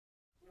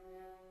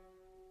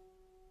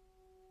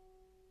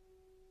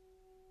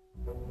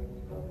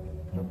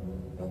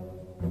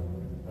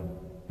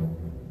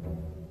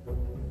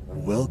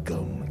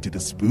Welcome to the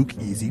Spook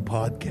Easy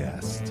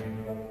Podcast.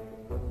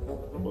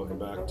 Welcome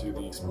back to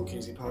the Spook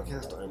Easy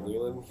Podcast. I'm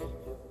Leland.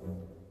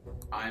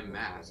 I'm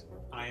Matt.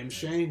 I am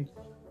Shane.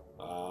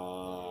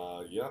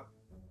 Yep.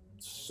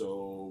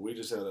 So we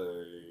just had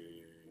a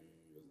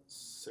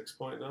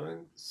 6.9?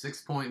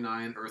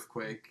 6.9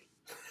 earthquake.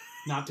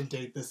 Not to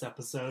date this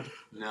episode.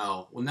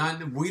 No. Well,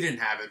 we didn't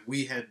have it.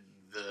 We had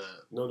the...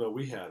 No,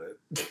 we had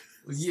it.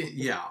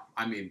 Yeah.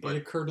 I mean, but It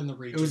occurred in the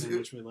region in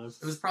which we live.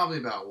 it was probably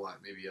about, what,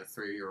 maybe a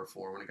 3 or a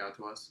 4 when it got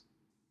to us?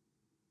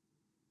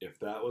 If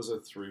that was a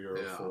 3 or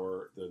a Yeah.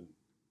 4, then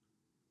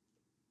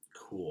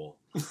cool.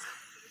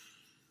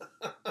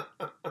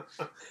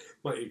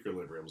 My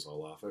equilibrium's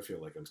all off. I feel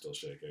like I'm still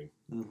shaking.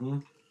 Mm-hmm.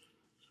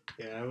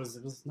 Yeah, it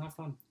was not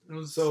fun. It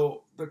was...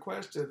 So the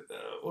question,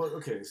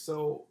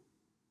 so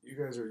you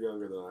guys are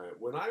younger than I am.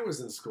 When I was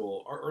in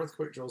school, our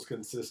earthquake drills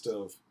consist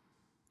of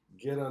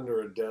get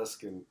under a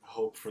desk and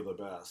hope for the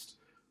best.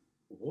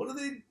 What do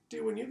they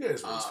do when you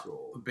guys were in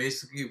school?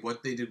 Basically,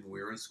 what they did when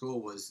we were in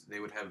school was they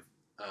would have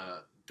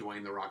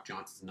Dwayne The Rock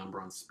Johnson's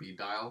number on speed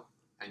dial,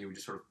 and you would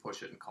just sort of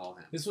push it and call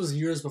him. This was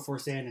years before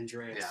San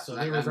Andreas, Yeah, so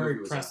that- they were that very movie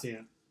was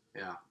prescient.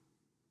 Yeah.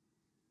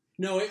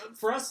 No,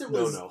 for us it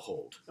was... No,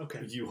 hold.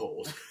 Okay. You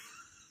hold.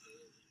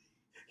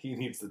 He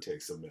needs to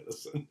take some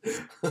medicine.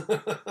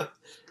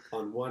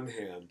 On one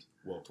hand,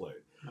 well played.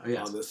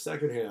 Yes. On the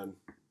second hand,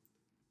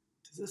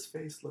 does this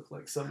face look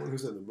like someone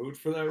who's in the mood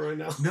for that right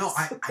now? No,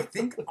 I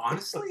think,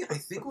 honestly, I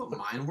think what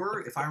mine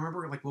were, if I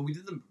remember, like, when we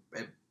did them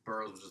at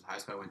Burroughs, which is the high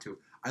school I went to,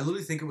 I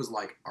literally think it was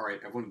like, all right,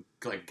 everyone,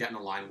 like, get in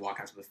a line, walk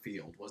out to the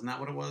field. Wasn't that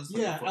what it was?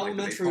 Like, Yeah, the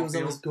elementary baseball was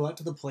always field? go out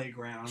to the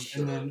playground,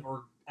 Sure. and then,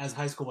 or as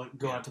high school went,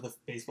 go Yeah. out to the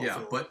baseball Yeah,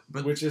 field.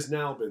 but Which has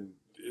now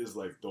is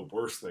like the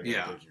worst thing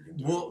Yeah. I think you can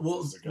do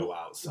Well, is to go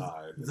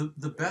outside.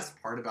 the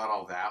best part about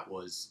all that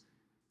was,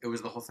 it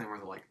was the whole thing where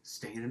they're like,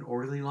 stay in an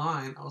orderly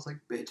line. I was like,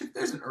 bitch, if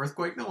there's an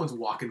earthquake, no one's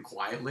walking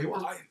quietly.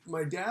 Well,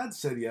 my dad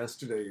said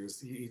yesterday,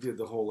 he did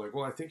the whole like,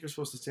 well, I think you're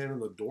supposed to stand in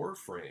the door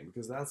frame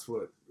because that's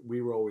what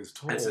we were always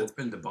told. It's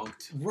been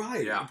debunked.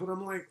 Right. Yeah. But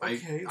I'm like, I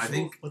okay.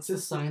 think- What's the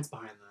science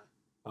behind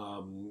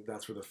that?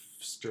 that's where the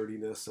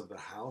sturdiness of the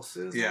house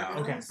is. Yeah. I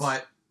Okay. guess.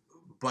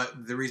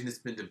 But the reason it's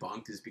been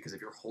debunked is because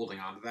if you're holding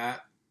on to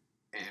that,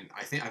 and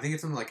I think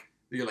it's something like,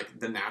 you're like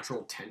the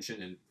natural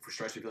tension and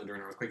stress you feel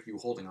during an earthquake, you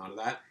holding on to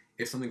that,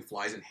 if something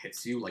flies and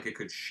hits you, like it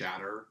could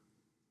shatter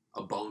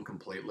a bone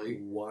completely.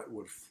 What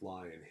would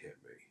fly and hit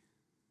me?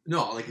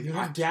 No, like if You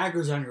have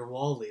daggers on your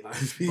wall, Lee.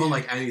 but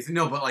like anything,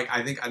 no, but like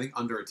I think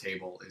under a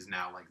table is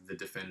now like the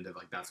definitive,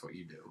 like that's what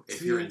you do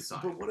if you're inside.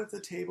 But what if the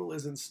table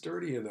isn't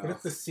sturdy enough? What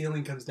if the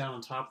ceiling comes down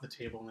on top of the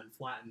table and then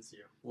flattens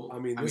you? Well, I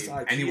mean, this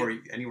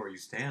IKEA anywhere you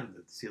stand,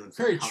 the ceiling's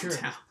Very gonna come true.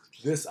 down.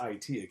 This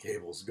IKEA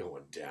cable's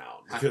going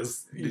down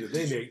because they make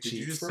Did cheap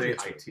you just furniture.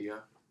 say IKEA?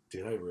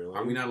 Did I really?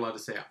 Are we not allowed to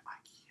say IKEA?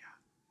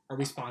 Are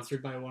we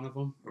sponsored by one of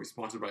them? Are we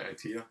sponsored by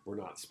IKEA? We're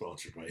not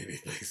sponsored by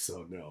anything,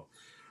 so no.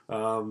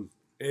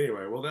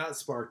 Anyway, well, that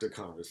sparked a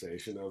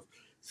conversation of,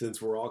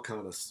 since we're all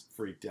kind of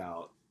freaked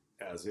out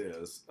as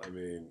is,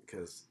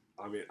 because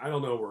I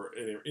don't know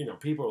where,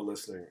 people are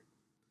listening.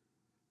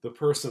 The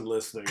person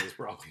listening is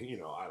probably,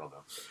 I don't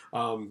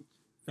know.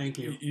 Thank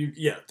you.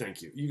 Yeah,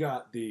 thank you. You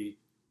got the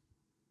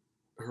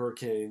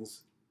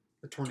hurricanes,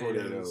 The tornadoes.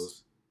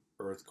 tornadoes,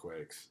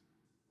 earthquakes.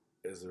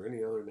 Is there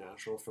any other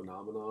natural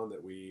phenomenon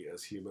that we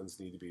as humans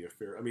need to be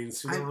afraid?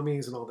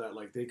 Tsunamis and all that,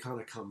 like they kind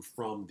of come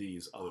from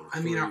these other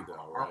three, though,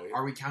 right?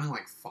 are we counting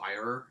like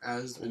fire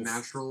as a Oof.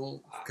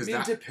 natural?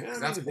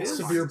 Depends. that's It is.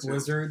 Severe too.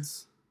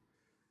 blizzards.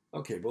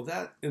 Okay, well,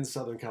 that in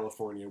Southern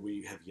California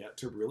we have yet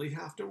to really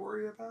have to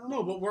worry about.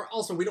 No, but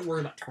we don't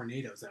worry about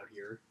tornadoes out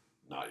here.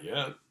 Not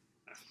yet.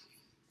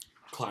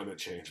 Climate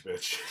change,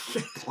 bitch.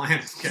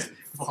 Planet's getting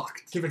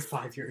fucked. Give it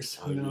 5 years.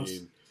 Who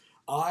knows?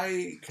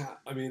 I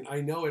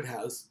know it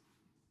has.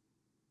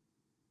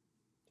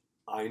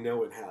 I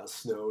know it has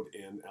snowed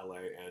in LA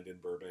and in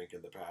Burbank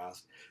in the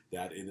past.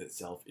 That in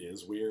itself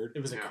is weird.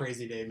 It was a Yeah.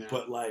 crazy day, man.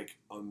 But like,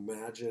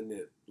 imagine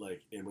it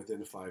like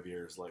within 5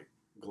 years, like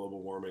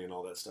global warming and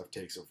all that stuff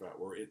takes effect,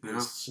 where it Yeah.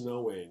 is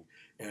snowing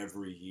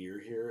every year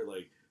here.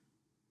 Like,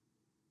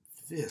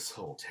 this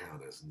whole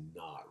town is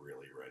not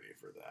really ready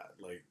for that.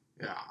 Like,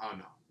 Yeah, I don't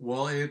know.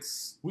 Well,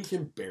 it's we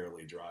can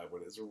barely drive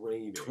when it's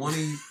raining.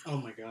 20, oh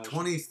my gosh.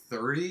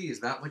 2030. Is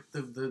that like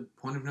the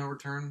point of no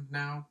return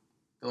now?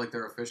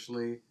 They're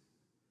officially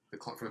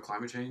for the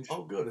climate change.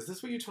 Oh, good. Is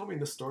this what you told me in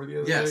the story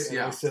the other Yes, day? And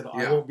yeah, I said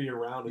I yeah. won't be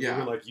around, and Yeah.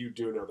 you were like, you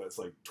do know that's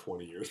like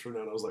 20 years from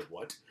now. And I was like,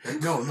 what?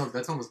 No,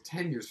 that's almost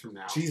 10 years from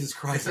now. Jesus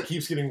Christ, it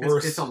keeps getting It's-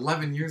 worse. It's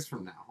 11 years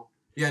from now.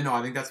 Yeah, no,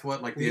 I think that's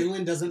what like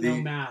Leland doesn't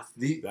know math.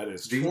 That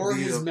is the, true. Or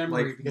his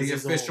memory, like, because the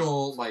he's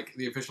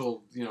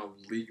official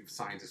League of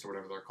Scientists or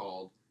whatever they're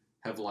called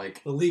have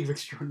like The League of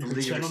Extraordinary The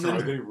League of Are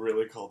Gentlemen. they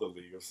really called the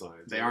League of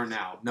Science? they are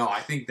now. No, I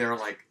think they're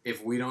like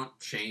if we don't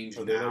change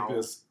Are they now. like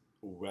this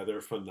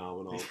weather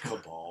phenomenal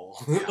cabal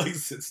Yeah. that like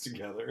sits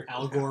together?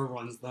 Al Gore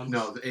runs them.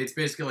 No, it's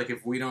basically like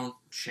if we don't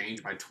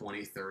change by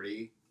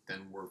 2030,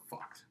 then we're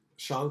fucked.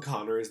 Sean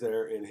Connery is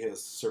there in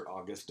his Sir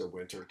August de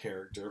Winter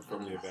character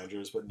from the Ugh.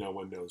 Avengers, but no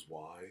one knows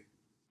why.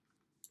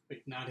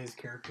 Wait, not his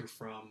character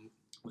from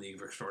League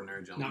of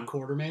Extraordinary Gentlemen. not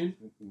Quartermain.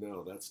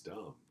 No, that's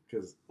dumb.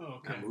 Because Oh,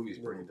 okay. That movie's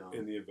pretty dumb.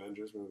 in the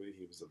Avengers movie,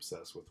 he was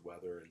obsessed with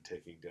weather and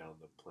taking down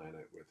the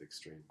planet with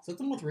extreme. Is that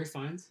the one with Ray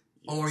Fiennes?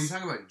 Oh, are you Yes.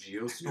 talking about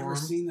Geostorm? never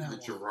seen that the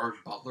one. Gerard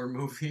Butler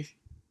movie.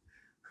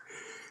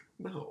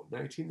 No,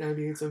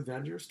 1998's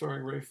Avengers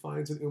starring Ray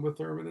Fiennes and Uma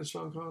Thurman and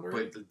Sean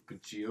Connery.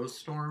 But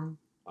Geostorm.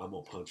 I'm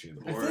gonna punch you in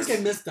the I feel balls. like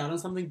I missed out on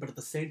something, but at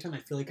the same time, I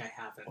feel like I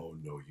haven't. Oh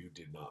no, you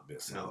did not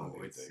miss out on No,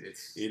 anything.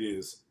 it's It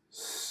is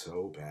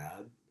so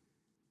bad.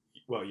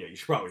 Well, yeah, you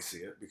should probably see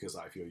it because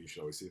I feel you should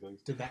always see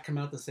things. Did that come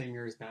out the same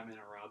year as Batman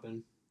and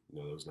Robin?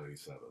 No, that was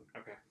 97.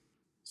 Okay.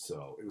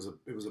 So it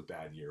was a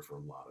bad year for a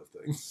lot of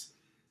things.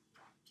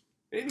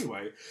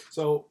 Anyway,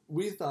 so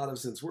we thought of,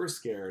 since we're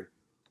scared,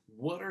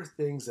 what are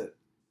things that,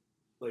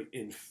 like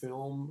in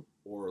film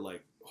or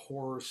like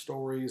horror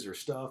stories or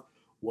stuff,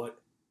 what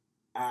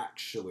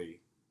actually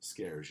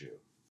scares you?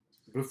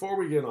 Before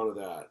we get onto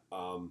that,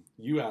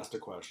 you asked a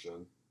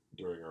question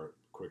during our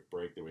quick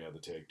break that we had to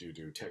take due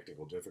to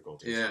technical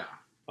difficulties. yeah.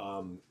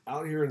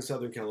 Out here in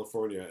Southern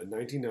California in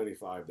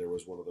 1995, there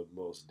was one of the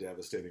most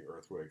devastating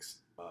earthquakes.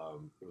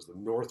 It was the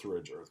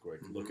Northridge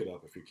earthquake. Mhm. Look it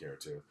up if you care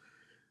to.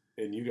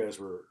 And you guys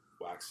were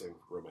waxing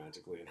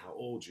romantically and how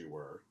old you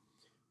were.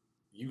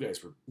 You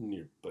guys were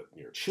near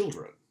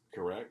children,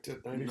 correct?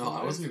 At 95? No,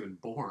 I wasn't even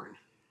born.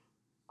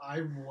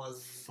 I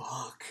was.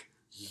 Fuck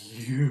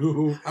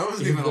you. I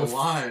wasn't in even the-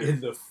 alive. In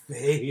the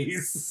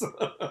face.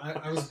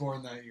 I was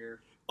born that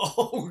year.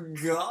 Oh,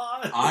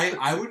 God.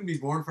 I wouldn't be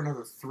born for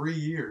another 3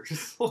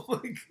 years. Oh,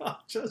 my God.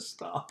 Just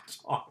stop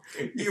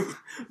talking.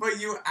 But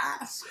you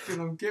asked, and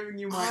I'm giving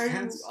you my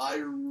answer.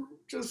 I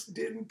just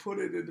didn't put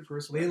it into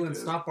perspective. Leland,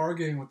 stop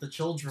arguing with the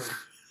children.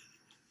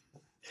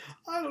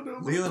 I don't know.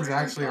 my Leland's brain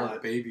actually our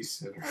thought-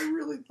 babysitter. I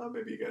really thought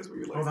maybe you guys would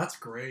be like, Oh, that's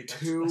great. That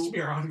two- should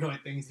be our ongoing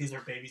thing. He's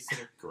our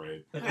babysitter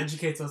great. that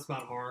educates us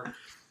about horror.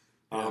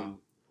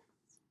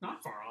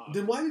 Not far off.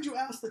 Then why did you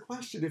ask the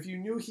question if you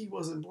knew he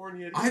wasn't born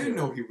yet? I didn't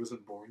either? know he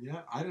wasn't born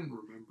yet. I didn't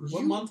remember.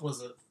 What month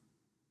was it?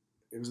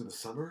 It was in the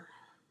summer.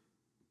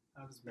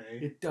 That was May.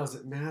 It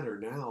doesn't matter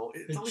now.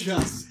 It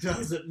just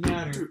doesn't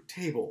matter. Dude,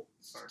 table.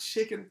 Sorry.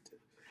 Shaking.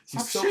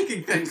 Stop shaking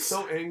He's things.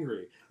 so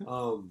angry.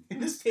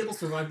 This table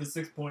survived a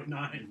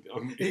 6.9.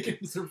 It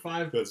can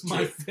survive That's my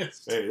true.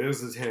 fist. Hey,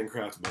 this is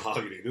handcrafted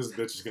mahogany. This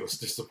bitch is going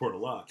to support a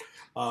lot.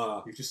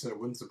 You just said it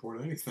wouldn't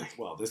support anything.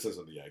 Well, this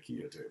isn't the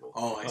IKEA table.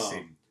 Oh, I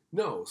see.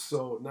 No,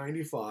 so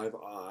 95,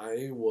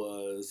 I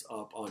was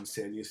up on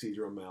San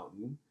Ysidro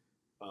Mountain.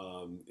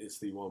 It's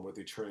the one with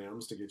the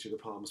trams to get you to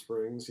Palm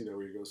Springs, you know,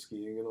 where you go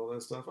skiing and all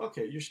that stuff.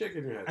 Okay, you're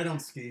shaking your head. I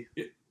don't ski.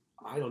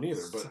 I don't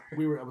either, but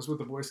Sorry. I was with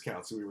the Boy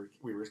Scouts, and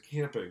we were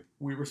camping.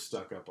 We were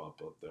stuck up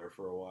there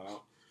for a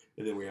while,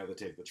 and then we had to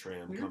take the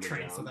tram We were coming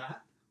trained down. for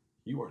that.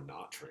 You are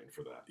not trained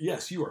for that.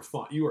 Yes, you are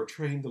fine. You are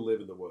trained to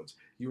live in the woods.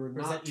 You are Or is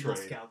not that Eagle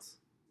trained. Scouts?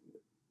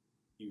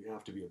 You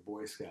have to be a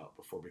Boy Scout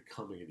before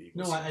becoming an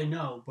Eagle No, Scout. I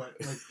know, but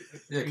like,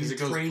 Yeah, are because you it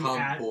goes trained Cub,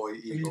 at- Boy, Are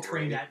Eagle. you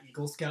trained right? at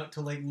Eagle Scout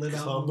to like live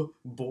out? Cub,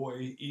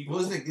 Boy, Eagle.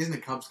 Well, isn't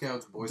it Cub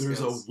Scouts, Boy There's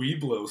Scouts? a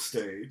Weeblo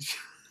stage.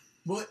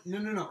 What?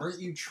 No. Aren't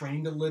you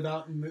trained to live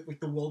out in like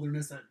the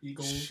wilderness at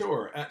Eagle?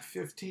 Sure, at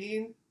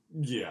 15,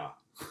 yeah.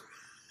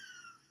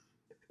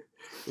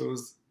 I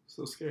was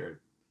so scared.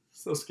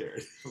 So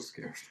scared. So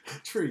scared.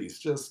 Trees,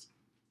 just...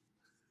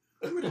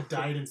 You would have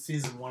died in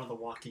season 1 of The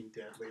Walking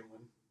Dead,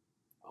 Leland.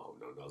 Oh,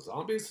 no,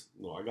 zombies?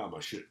 No, I got my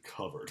shit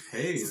covered.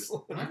 Hey,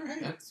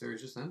 alright, that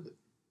series just ended.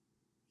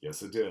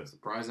 Yes, it did.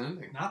 Surprise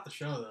ending. Not the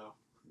show though.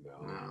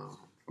 No. No.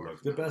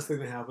 Look, the best thing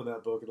that happened to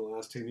that book in the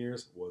last 10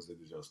 years was that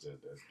it just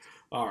ended.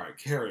 All right,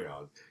 carry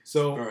on.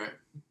 So, Alright.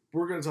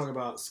 we're going to talk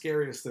about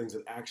scariest things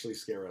that actually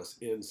scare us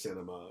in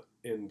cinema,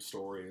 in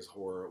stories,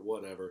 horror,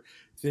 whatever.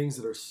 Things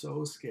that are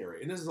so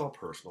scary. And this is all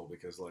personal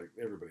because, like,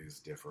 everybody's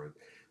different.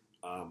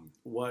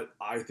 What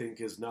I think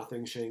is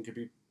nothing Shane could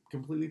be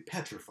completely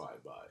petrified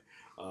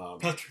by.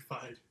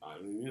 Petrified. I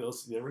mean, you know,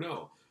 you never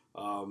know.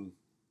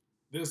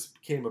 This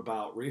came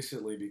about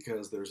recently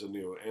because there's a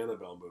new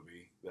Annabelle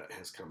movie that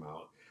has come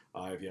out.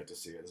 I have yet to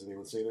see it. Has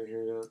anyone seen it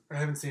here yet? I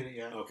haven't seen it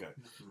yet. Okay.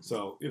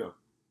 So, you know,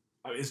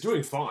 I mean, it's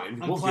doing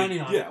fine. I'm planning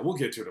on it. Yeah, we'll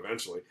get to it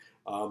eventually.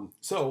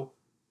 So,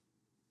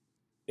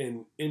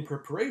 in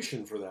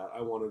preparation for that,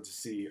 I wanted to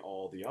see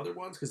all the other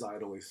ones because I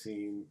had only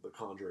seen The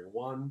Conjuring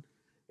 1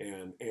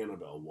 and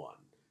Annabelle 1.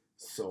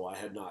 So I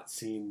had not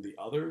seen the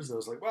others. And I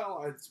was like,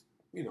 well,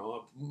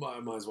 I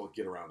might as well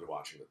get around to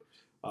watching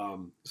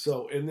them.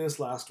 So in this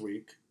last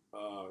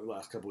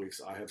couple weeks,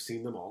 I have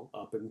seen them all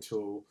up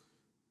until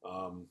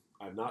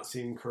I've not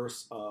seen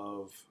Curse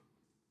of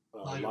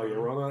La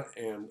Llorona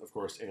and, of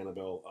course,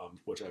 Annabelle,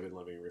 which I've been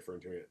loving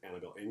referring to it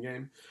Annabelle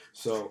Endgame.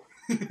 So,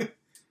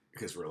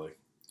 because really.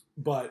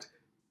 But,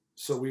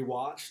 so we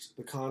watched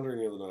The Conjuring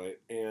the other night,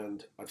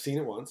 and I've seen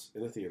it once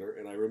in the theater,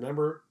 and I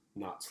remember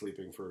not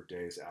sleeping for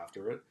days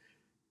after it.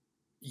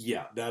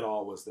 Yeah, that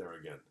all was there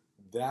again.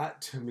 That,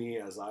 to me,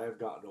 as I have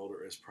gotten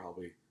older, is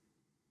probably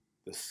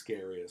the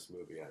scariest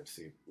movie I've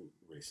seen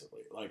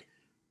recently. Like,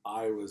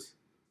 I was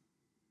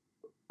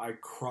I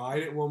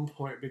cried at one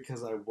point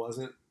because I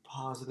wasn't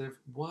positive.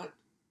 What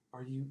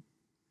are you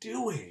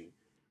doing?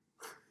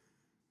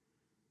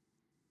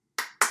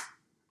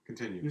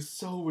 Continue. It was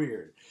so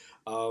weird.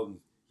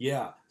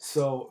 Yeah,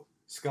 so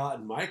Scott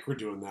and Mike were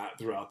doing that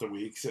throughout the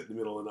week, sitting in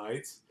the middle of the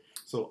nights.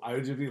 So I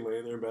would just be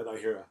laying there in bed, I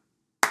hear a...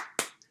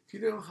 Do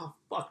you know how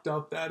fucked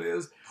up that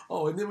is?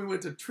 Oh, and then we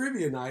went to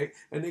trivia night,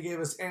 and they gave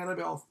us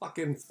Annabelle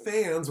fucking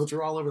fans, which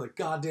are all over the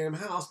goddamn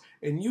house,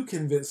 and you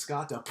convinced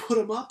Scott to put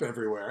them up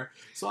everywhere.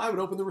 So I would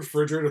open the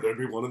refrigerator, there'd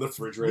be one in the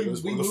refrigerator.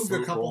 We moved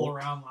a couple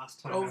around last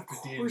time. Oh, of after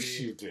course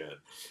D&D. you did.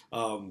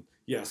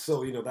 Yeah,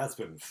 so, that's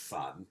been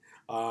fun.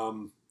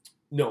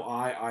 No,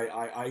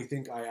 I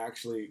think I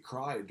actually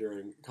cried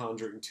during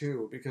Conjuring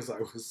 2 because I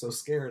was so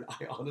scared.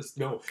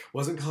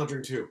 Wasn't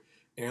Conjuring 2.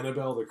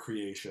 Annabelle the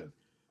Creation.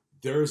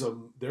 There's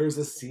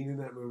a scene in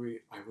that movie.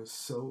 I was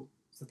so...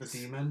 Is it the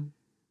demon?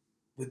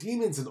 The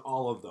demon's in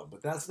all of them,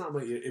 but that's not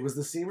my... It was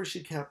the scene where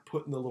she kept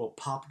putting the little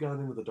pop gun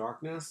into the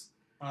darkness,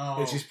 Oh.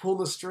 and she's pulling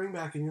the string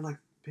back, and you're like,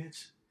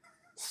 bitch,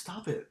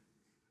 stop it.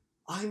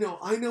 I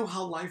know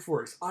how life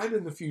works. I'm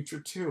in the future,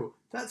 too.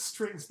 That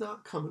string's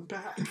not coming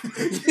back.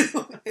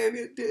 And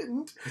it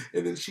didn't.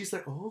 And then she's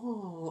like,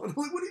 oh. And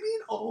I'm like, what do you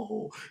mean,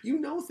 oh? You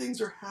know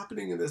things are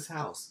happening in this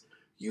house.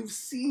 You've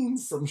seen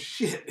some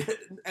shit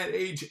at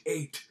age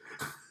 8.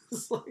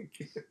 It's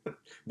like,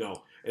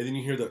 no. And then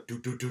you hear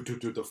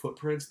the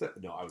footprints.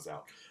 No, I was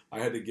out. I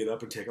had to get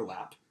up and take a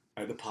lap.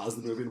 I had to pause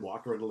the movie and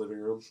walk around the living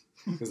room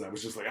because I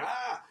was just like,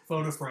 ah.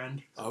 Phone a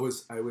friend. I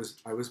was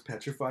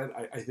petrified.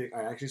 I think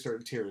I actually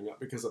started tearing up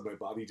because my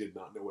body did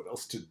not know what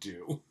else to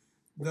do.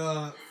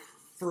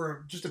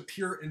 For just a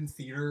pure in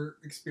theater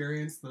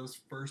experience, those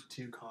first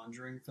 2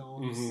 Conjuring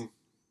films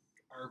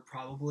are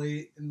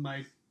probably in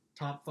my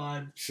top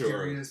 5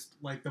 scariest.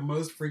 Like the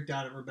most freaked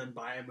out I've ever been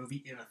by a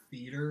movie in a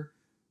theater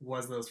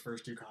was those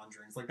first 2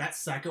 Conjurings. Like that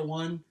second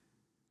one,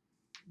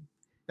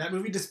 that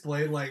movie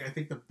displayed like I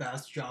think the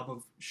best job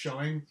of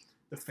showing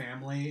the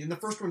family. And the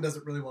first one does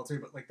it really well too,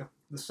 but like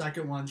the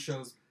second one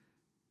shows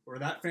where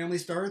that family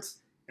starts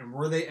and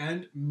where they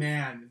end.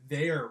 Man,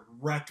 they are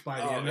wrecked by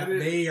the end.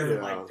 They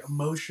are like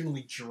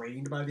emotionally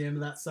drained by the end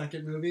of that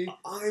second movie.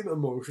 I'm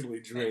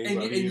emotionally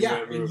drained.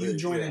 And you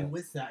join in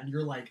with that, and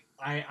you're like,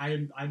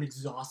 I'm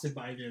exhausted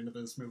by the end of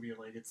this movie.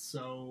 Like it's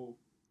so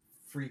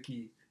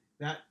freaky.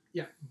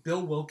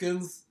 Bill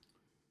Wilkins.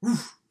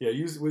 Oof. Yeah,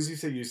 was you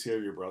say you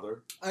scare your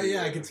brother?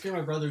 Yeah, I could scare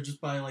my brother just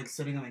by like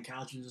sitting on the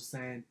couch and just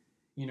saying,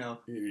 Bill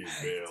Wilkins.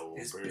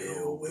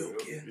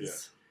 Yeah.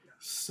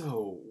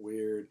 So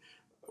weird.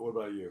 What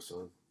about you,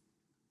 son?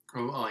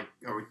 Oh, like,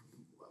 are we?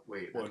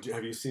 Wait. Well,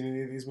 have you seen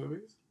any of these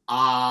movies?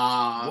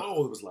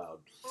 Whoa, it was loud.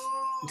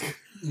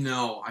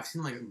 No, I've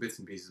seen like bits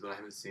and pieces, but I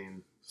haven't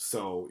seen.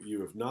 So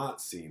you have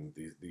not seen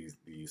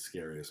these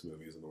scariest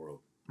movies in the world?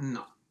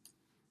 No.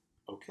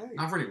 Okay.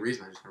 Not for any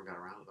reason. I just never got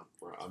around to them.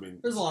 Well, I mean,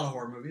 there's a lot of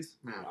horror movies.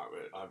 Yeah.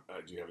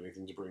 Do you have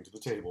anything to bring to the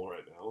table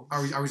right now?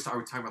 Are we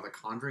talking about the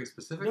Conjuring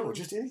specifically? No,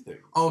 just anything.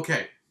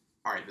 Okay.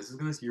 All right. This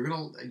is you're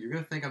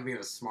gonna think I'm being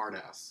a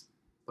smartass,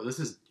 but this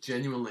is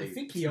genuinely. I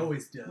think he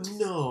always does.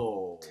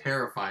 No.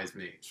 Terrifies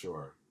me.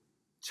 Sure.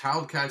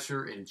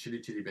 Childcatcher in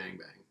Chitty Chitty Bang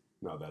Bang.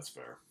 No, that's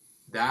fair.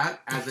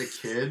 That as a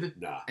kid,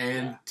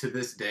 and to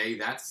this day,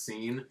 that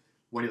scene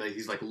when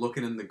he's like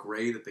looking in the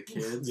grate at the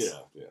kids,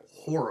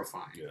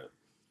 horrifying. Yeah.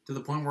 To the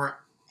point where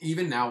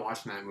even now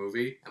watching that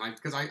movie, and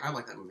because I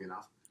like that movie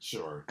enough,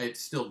 sure,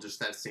 it's still just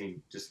that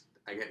scene. Just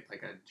I get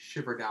like a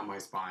shiver down my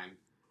spine,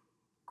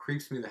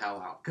 creeps me the hell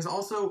out. Because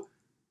also,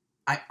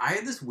 I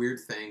had this weird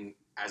thing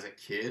as a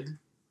kid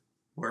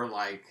where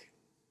like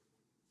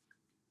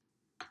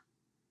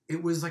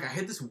it was like I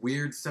had this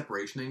weird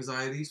separation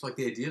anxiety. So like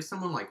the idea of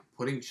someone like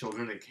putting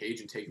children in a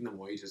cage and taking them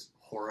away just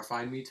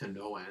horrified me to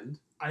no end.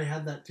 I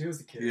had that too as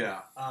a kid.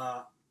 Yeah.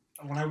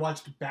 When I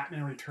watched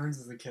Batman Returns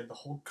as a kid, the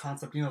whole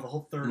concept, the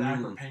whole third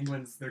act where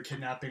penguins, they're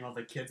kidnapping all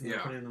the kids and they're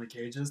putting them in the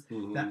cages,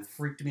 that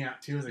freaked me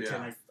out too as a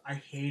kid. I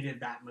hated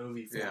that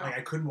movie. Like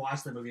I couldn't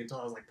watch that movie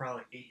until I was like probably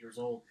like 8 years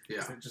old.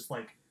 Yeah. It just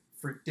like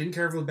didn't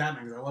care if it was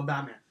Batman because I love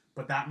Batman.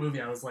 But that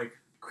movie, I was like,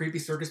 creepy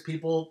circus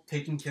people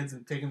taking kids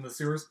and taking them to the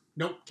sewers.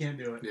 Nope, can't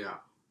do it. Yeah.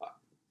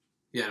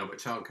 Yeah, no, but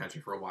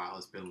Childcatcher for a while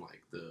has been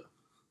like the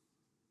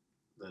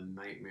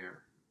nightmare.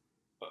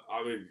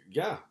 I mean,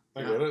 yeah,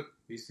 I get it.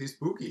 He's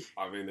spooky.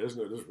 I mean, there's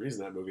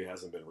reason that movie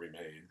hasn't been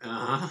remade.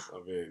 Uh-huh.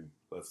 I mean,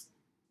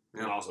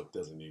 and also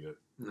doesn't need it.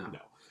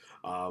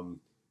 No.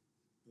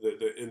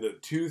 The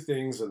two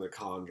things in The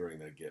Conjuring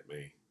that get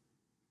me,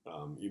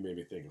 you made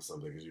me think of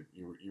something because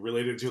you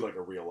related to like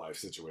a real life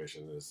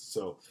situation.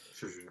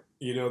 Sure.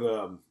 You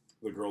know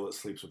the girl that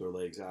sleeps with her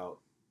legs out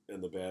in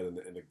the bed and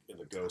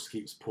the ghost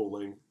keeps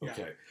pulling.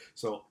 Okay,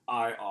 so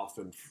I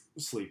often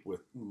sleep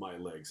with my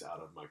legs out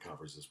of my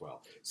covers as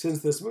well.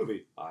 Since this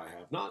movie, I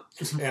have not.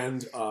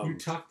 And you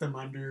tuck them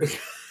under.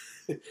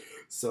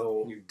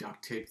 So you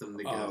duct tape them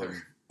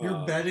together.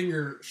 Your bed and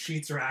your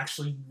sheets are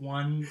actually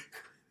one.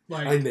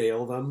 Like I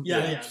nail them.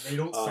 Yeah, they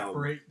don't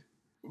separate.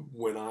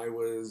 when I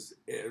was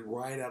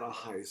right out of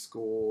high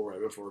school,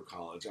 right before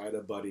college, I had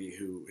a buddy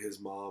who his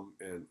mom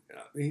and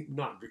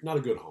not a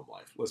good home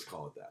life. Let's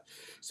call it that.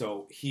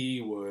 So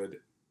he would.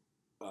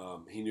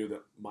 He knew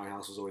that my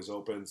house was always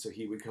open, so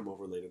he would come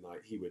over late at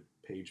night. He would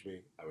page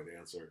me. I would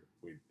answer.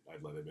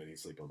 I'd let him in. He'd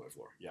sleep on my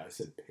floor. Yeah, I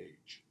said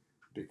page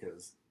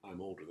because I'm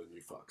older than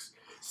you fucks.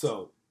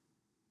 So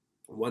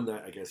one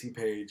night, I guess he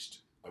paged.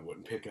 I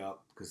wouldn't pick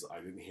up because I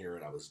didn't hear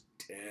it. I was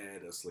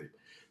dead asleep.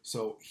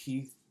 So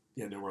he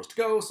had nowhere else to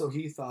go, so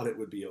he thought it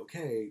would be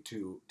okay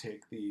to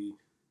take the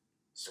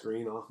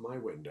screen off my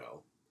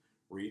window,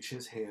 reach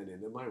his hand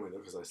into my window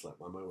because I slept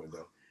by my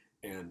window,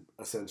 and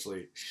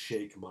essentially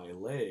shake my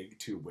leg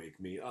to wake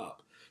me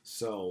up.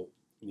 So,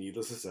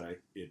 needless to say,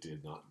 it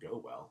did not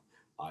go well.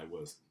 I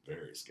was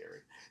very scary.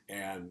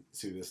 And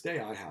to this day,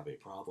 I have a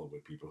problem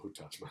with people who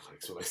touch my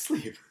legs when I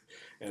sleep.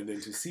 And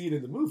then to see it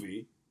in the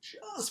movie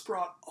just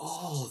brought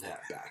all of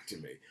that back to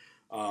me.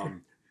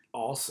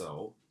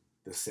 Also,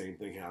 the same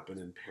thing happened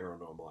in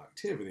Paranormal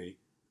Activity.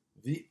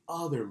 The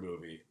other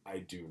movie I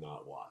do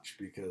not watch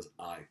because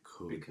I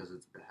could. Because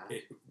it's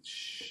bad?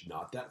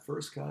 Not that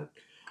first cut.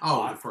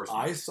 Oh, the first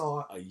one. I saw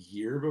it a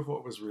year before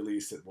it was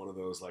released at one of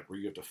those like where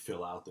you have to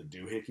fill out the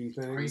doohickey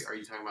things. Are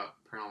you talking about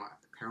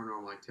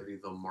Paranormal Activity,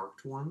 the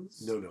marked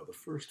ones? No, the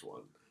first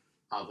one.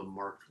 The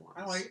marked ones.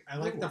 I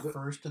like the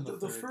first and the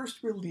third. The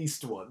first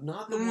released one,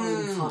 not the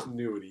one in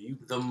continuity.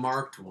 The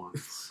marked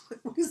ones.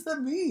 What does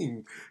that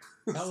mean?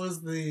 That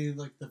was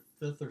the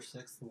fifth or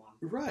sixth one.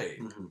 Right.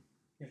 Mm-hmm.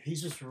 Yeah,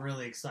 he's just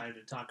really excited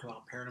to talk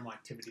about Paranormal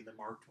Activity, the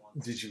marked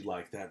ones. Did you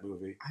like that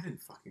movie? I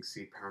didn't fucking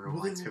see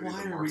Paranormal Activity,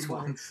 the marked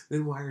ones.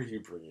 Then why are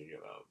you bringing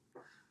it up?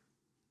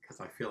 Because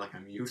I feel like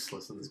I'm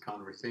useless in this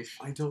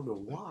conversation. I don't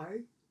know why.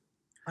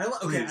 I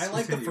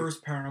like the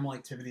first Paranormal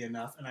Activity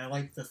enough, and I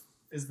like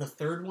is the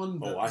third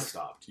one. I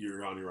stopped.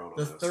 You're on your own on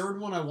this. The third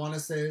one I want to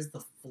say is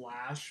the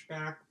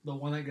flashback, the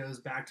one that goes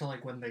back to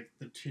like when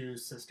the two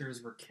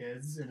sisters were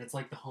kids, and it's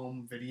like the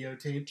home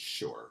videotape.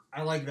 Sure.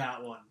 I like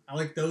that one. I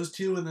like those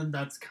two, and then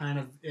that's kind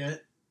of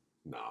it.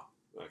 No,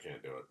 I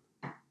can't do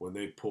it. When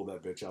they pulled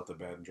that bitch out the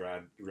bed and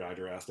dragged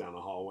her ass down the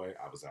hallway,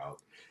 I was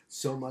out.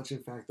 So much,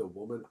 in fact, the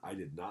woman, I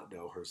did not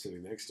know her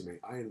sitting next to me.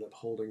 I ended up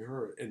holding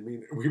her, and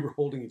we were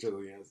holding each other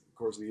in the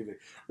course of the evening.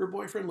 Her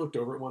boyfriend looked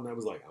over at one, and I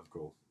was like, I'm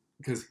cool.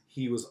 Because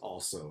he was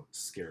also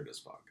scared as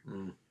fuck.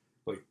 Mm.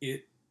 Like,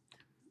 it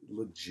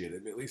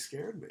legitimately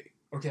scared me.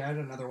 Okay, I had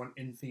another one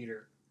in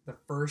theater. The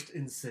first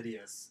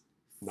Insidious.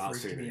 Not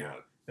seen it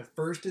yet. The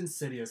first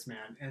Insidious,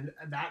 man. And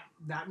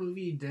that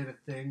movie did a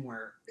thing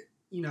where,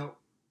 you know,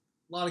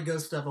 a lot of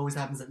ghost stuff always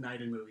happens at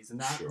night in movies. And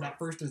that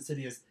first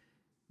Insidious,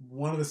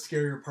 one of the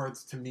scarier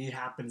parts to me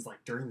happens,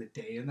 like, during the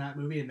day in that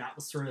movie. And that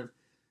was sort of...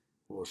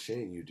 Well,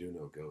 Shane, you do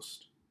know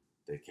ghosts.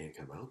 They can't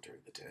come out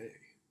during the day.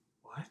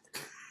 What?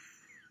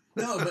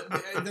 No,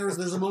 but there's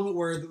a moment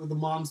where the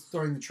mom's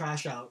throwing the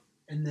trash out,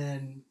 and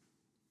then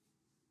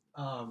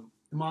the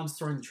mom's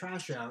throwing the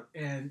trash out,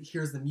 and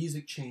hears the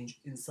music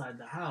change inside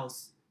the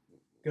house,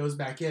 goes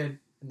back in,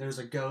 and there's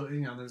a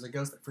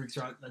ghost that freaks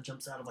her out that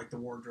jumps out of like the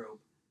wardrobe.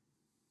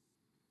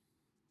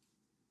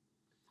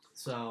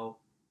 So,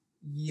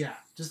 yeah,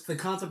 just the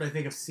concept I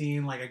think of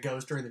seeing like a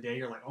ghost during the day,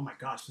 you're like, oh my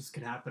gosh, this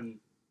could happen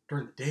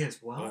during the day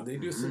as well. They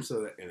do some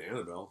sort of in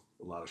Annabelle,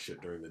 a lot of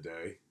shit during the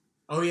day.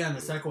 Oh yeah, and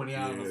the second one,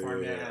 on the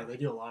farm, yeah, they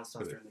do a lot of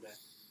stuff during the day.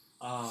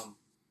 All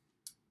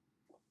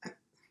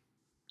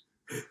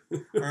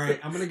right,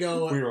 I'm gonna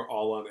go. We were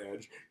all on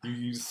edge.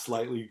 You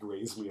slightly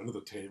grazed me under the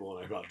table,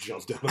 and I about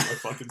jumped out of my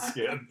fucking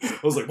skin. I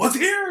was like, "What's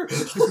here?"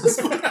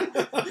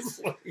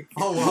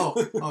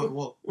 Well,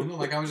 no,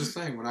 like I was just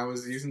saying, when I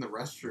was using the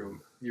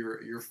restroom,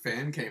 your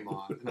fan came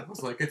on, and I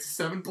was like, "It's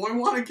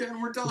 7.1 again.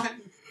 We're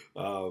done."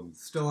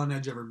 Still on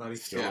edge, everybody.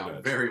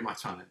 Yeah, very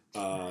much on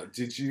it.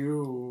 Did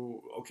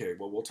you? Okay,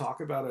 well, we'll talk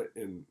about it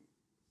in.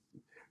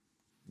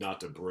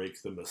 Not to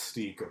break the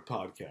mystique of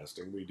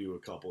podcasting, we do a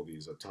couple of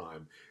these at a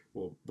time.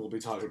 We'll be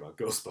talking about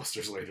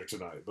Ghostbusters later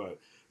tonight, but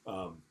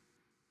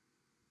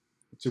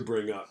to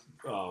bring up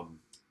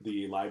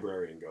the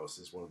librarian ghost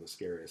is one of the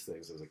scariest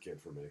things as a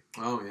kid for me.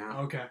 Oh yeah.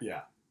 Okay.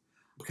 Yeah.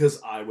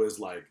 Because I was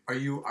like, are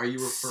you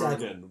referring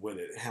 7 when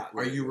it happened?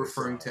 Are you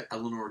referring to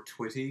Eleanor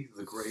Twitty,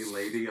 the Grey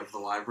Lady of the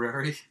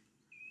library?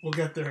 We'll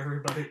get there,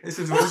 everybody. This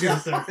is what you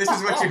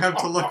have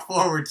to look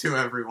forward to,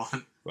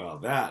 everyone. Well,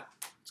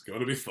 it's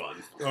going to be fun.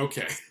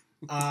 Okay.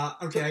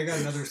 Okay, I got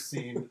another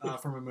scene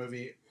from a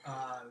movie.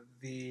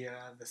 The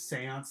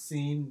seance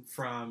scene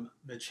from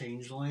The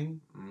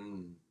Changeling.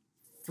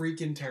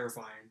 Freaking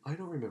terrifying. I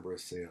don't remember a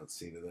seance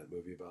scene in that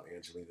movie about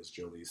Angelina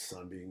Jolie's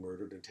son being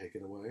murdered and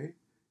taken away.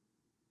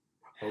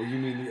 Oh, you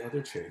mean the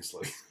other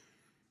Changeling?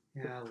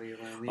 Yeah,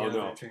 Leland.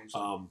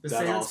 Oh, no.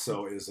 That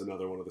also is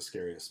another one of the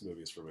scariest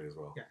movies for me as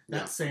well. Yeah,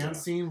 that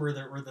seance scene where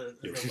the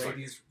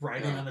lady's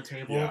writing on the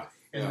table. Yeah.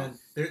 And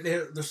then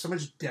there's so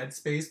much dead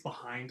space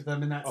behind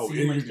them in that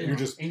scene. You're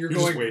just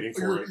waiting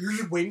for it. You're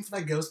just waiting for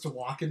that ghost to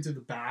walk into the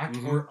back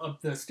or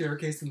up the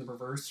staircase in the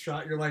reverse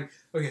shot. You're like,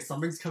 okay,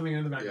 something's coming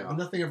in the back, but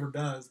nothing ever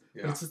does.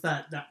 Yeah. But it's just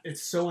that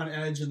it's so on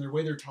edge, and the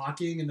way they're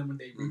talking, and then when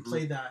they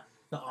replay that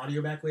the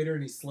audio back later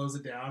and he slows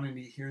it down and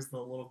he hears the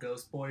little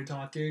ghost boy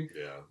talking.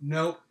 Yeah.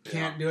 Nope,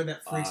 can't do it.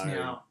 That freaks me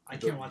out. I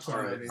can't watch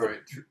that movie. All right.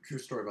 True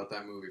story about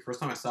that movie. First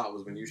time I saw it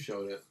was when you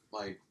showed it,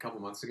 like a couple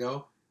months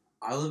ago.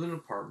 I live in an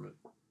apartment.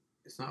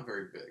 It's not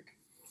very big.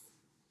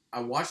 I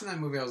watching that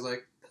movie. I was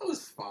like, that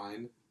was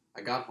fine.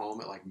 I got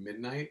home at like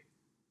midnight,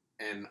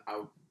 and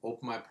I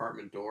opened my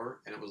apartment door,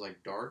 and it was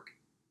like dark,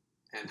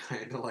 and I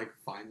had to like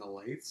find the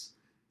lights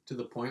to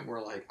the point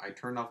where like I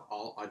turned on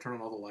all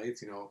the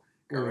lights,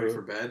 got ready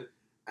for bed,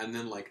 and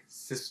then like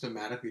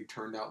systematically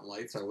turned out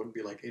lights so I wouldn't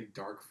be like in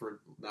dark for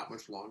that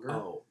much longer.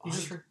 Oh,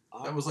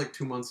 that was like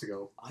 2 months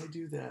ago. I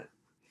do that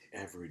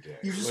every day.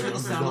 You just heard the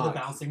sound of the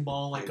bouncing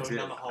ball like going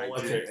down the hallway.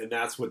 Okay, and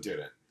that's what did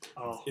it.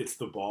 Oh, It's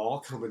the ball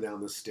coming down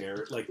the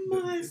stair. Like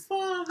my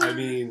father. I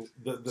mean,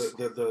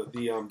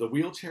 the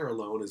wheelchair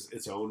alone is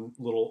its own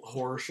little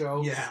horror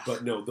show. Yeah.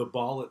 But no, the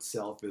ball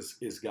itself is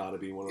got to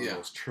be one of the Yeah.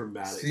 most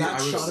traumatic. See, that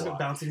I was- shot of it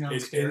bouncing down the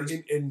stairs.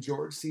 And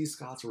George C.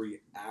 Scott's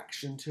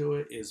reaction to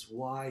it is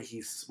why he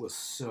was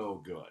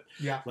so good.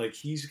 Yeah. Like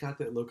he's got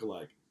that look of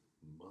like,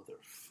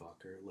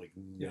 motherfucker. Like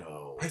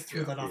no, I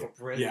threw that off a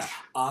bridge. yeah,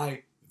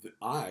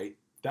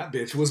 that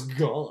bitch was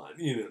gone.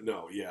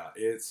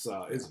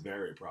 It's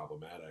very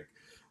problematic.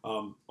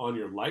 On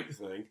your light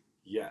thing,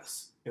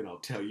 yes, and I'll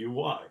tell you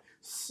why.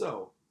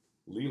 So,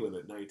 Leland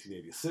at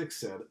 1986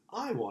 said,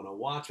 I want to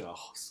watch a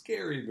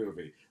scary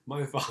movie.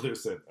 My father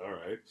said, all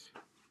right,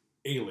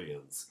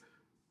 Aliens.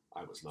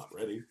 I was not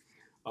ready.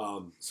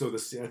 So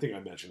I think I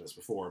mentioned this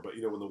before, but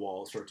when the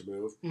walls start to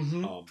move,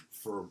 Mm-hmm.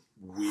 for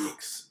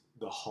weeks,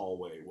 the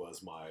hallway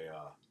was my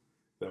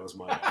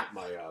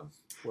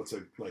what's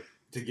it like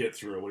to get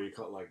through? What do you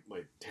call it? Like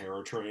my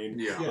terror train?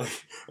 Yeah. Yeah.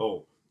 Like,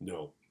 oh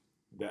no,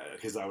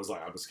 because I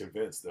was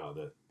convinced now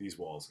that these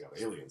walls got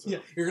aliens. in Yeah,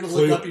 them. you're gonna look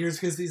up Clearly. and you're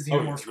gonna see these Oh,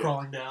 xenomorphs yeah.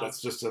 crawling down.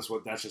 That's just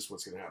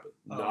what's gonna happen.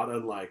 Oh. Not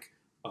unlike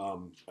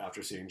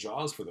after seeing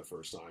Jaws for the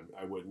first time,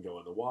 I wouldn't go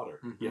in the water.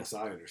 Mhm. Yes,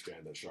 I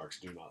understand that sharks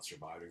do not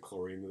survive in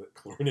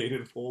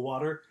chlorinated pool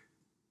water,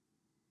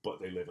 but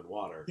they live in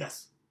water,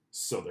 Yes.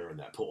 so they're in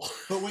that pool.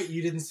 But wait,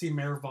 you didn't see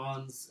Mayor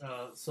Vaughn's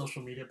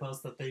social media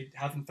post that they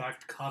have in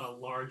fact caught a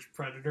large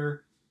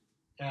predator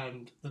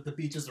and that the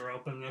beaches are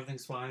open and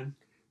everything's fine?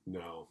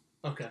 No.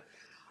 Okay.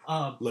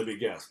 Let me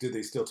guess. Did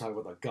they still talk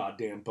about the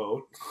goddamn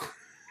boat?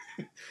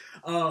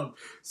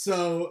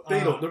 So They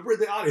don't.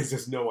 The audience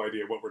has no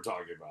idea what we're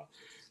talking about.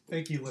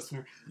 thank you,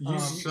 listener.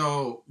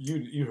 So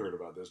You heard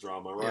about this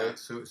drama, right?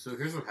 yeah. So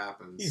here's what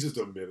happens. He's just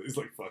admitted. He's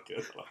like, fuck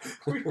it.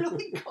 Are we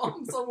really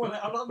calling someone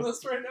out on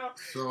this right now?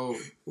 So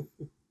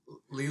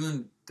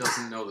Leland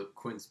doesn't know that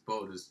Quint's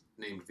boat is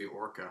named the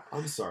Orca.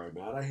 I'm sorry,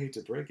 Matt. I hate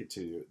to break it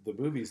to you. The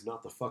movie's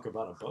not the fuck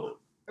about a boat.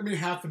 I mean,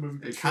 half the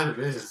movie. It kind of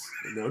is.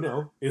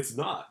 No. It's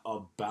not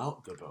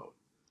about the boat.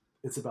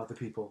 It's about the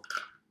people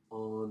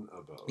on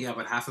a boat. Yeah,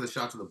 but half of the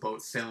shots of the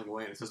boat sailing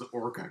away, and it says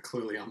Orca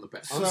clearly on the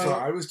back. I'm So-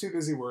 sorry. I was too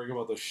busy worrying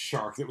about the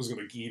shark that was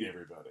going to eat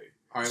everybody.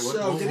 All right.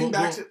 So, getting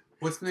back to-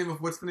 what's the name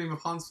of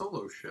Han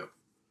Solo's ship?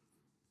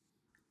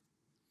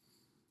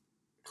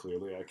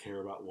 Clearly, I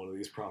care about one of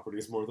these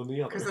properties more than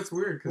the other. Because that's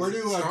weird. 'cause Where do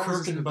Star Wars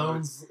Kirk isn't and about-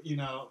 Bones,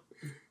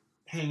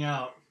 hang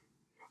out?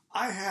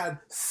 I had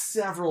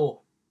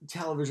several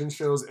television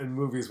shows and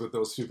movies with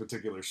those two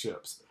particular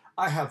ships.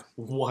 I have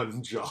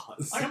one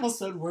Jaws. I almost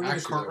said where do the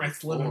Actually, there were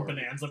Cartwrights live in 4.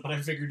 Bonanza, but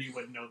I figured you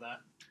wouldn't know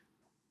that.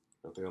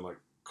 Don't they on like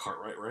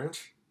Cartwright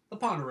Ranch? The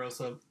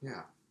Ponderosa.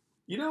 Yeah.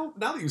 Now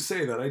that you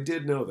say that, I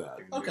did know that.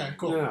 Okay,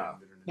 cool. Yeah.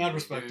 Mad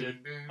respect, dude.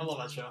 I love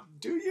that show.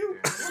 Do you?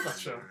 love that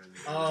show.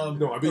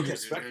 No, I mean, Okay. you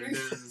respect me?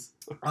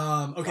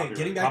 Okay,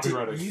 getting back to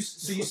Copywriting. you.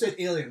 So you said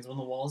aliens when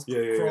the walls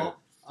Yeah.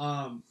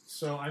 crawl.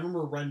 So I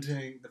remember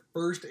renting the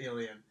first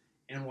Alien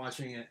and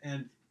watching it,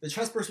 and the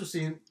chest burst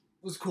scene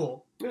was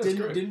cool. Yeah, it's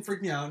great. Didn't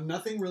freak me out.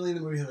 Nothing really in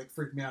the movie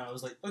freaked me out. I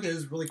was like, okay, this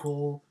is really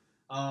cool.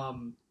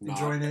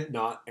 Enjoying it.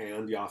 Not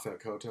and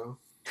Yaphet Kotto.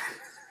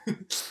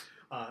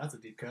 That's a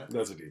deep cut.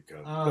 That's a deep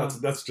cut. Um,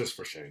 that's just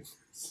for Shane.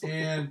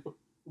 And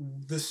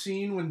the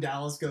scene when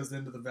Dallas goes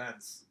into the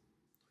vents,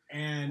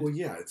 and Well,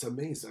 yeah, it's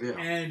amazing. Yeah.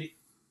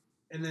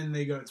 and then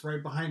they go, it's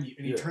right behind you,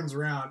 and he Yeah. turns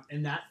around,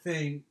 and that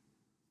thing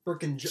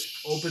freaking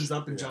opens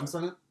up and Yeah. jumps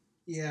on it.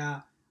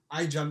 Yeah,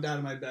 I jumped out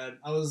of my bed.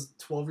 I was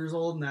 12 years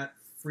old, and that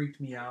freaked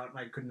me out, and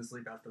I couldn't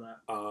sleep after that.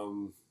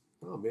 Oh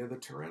man, the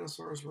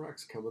Tyrannosaurus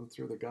Rex coming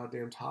through the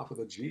goddamn top of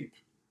the Jeep.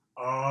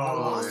 I Oh,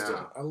 lost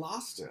yeah. it. I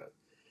lost it.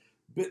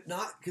 But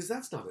not because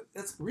that's not it.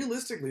 That's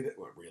realistically,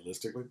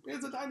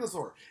 it's a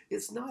dinosaur.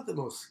 It's not the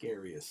most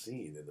scariest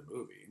scene in the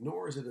movie,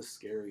 nor is it a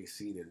scary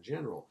scene in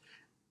general.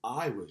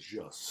 I was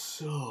just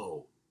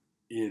so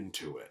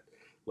into it.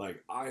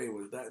 Like I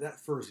was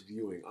that first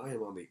viewing, I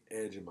am on the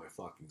edge of my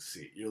fucking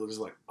seat. You're just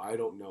like, I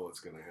don't know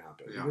what's gonna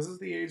happen. Yeah. This is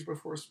the age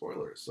before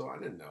spoilers, so I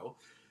didn't know.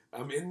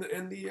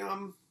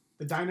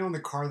 the dino in the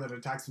car that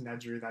attacks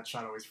Nedry, that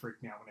shot always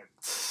freaked me out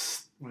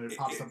when it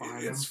pops up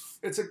behind him.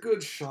 It's a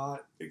good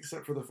shot,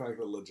 except for the fact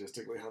that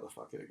logistically, how the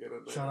fuck did it get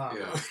in there? Shut up.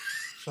 Yeah.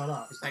 Shut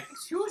up. He's like,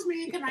 excuse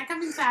me, can I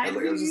come inside, I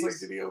was just like, please?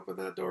 did he open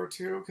that door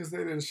too? Because they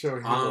didn't show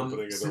him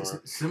opening a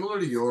door. Similar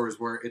to yours,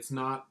 where it's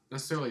not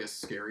necessarily a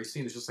scary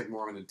scene, it's just like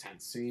more of an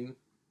intense scene.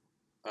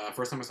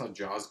 First time I saw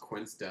Jaws,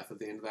 Quint's death at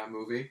the end of that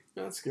movie.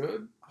 That's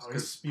good. I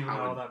was spewing out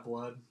all that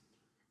blood.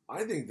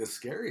 I think the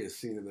scariest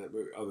scene in that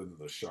movie, other than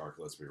the shark,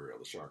 let's be real,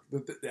 the shark,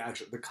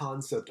 the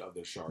concept of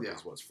the shark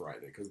is what's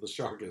frightening, because the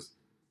shark is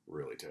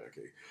really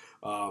tacky.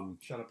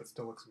 Shut up! It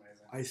still looks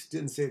amazing. I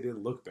didn't say it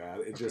didn't look bad.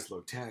 It just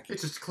looked tacky.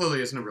 It just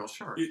clearly isn't a real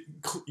shark.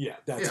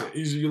 That's it.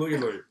 You look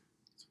at it like,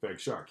 it's a fake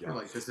shark, yeah. You're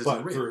like, this isn't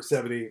but real. for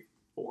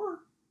 74?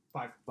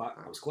 Five.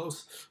 I was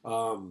close.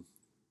 I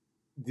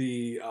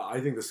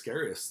think the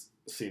scariest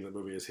scene in the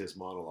movie is his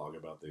monologue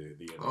about the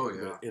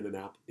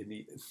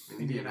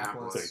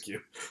Indianapolis. Thank you,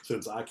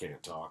 since I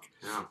can't talk.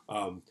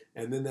 Yeah.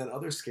 And then that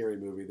other scary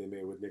movie they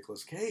made with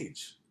Nicolas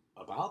Cage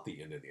about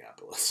the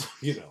Indianapolis.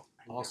 I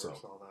Also, never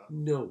saw that.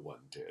 no one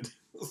did.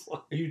 It's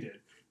like, You did.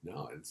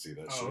 no, I didn't see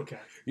that Oh, shit.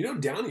 okay.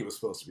 Downey was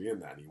supposed to be in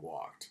that, and he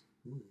walked.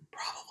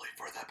 Probably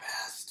for the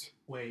best.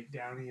 Wait,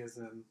 Downey is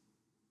in.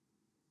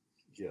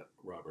 Yeah,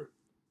 Robert.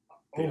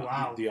 Oh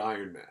wow. The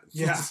Iron Man.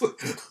 Yeah.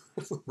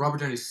 Robert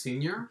Downey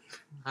Sr.?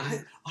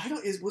 I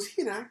don't. Was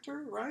he an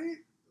actor? Right?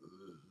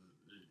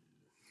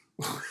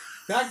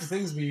 Back to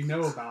things we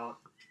know about.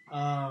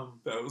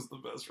 That was the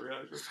best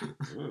reaction.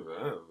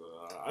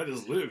 I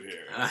just live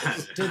here.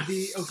 Did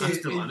the I'm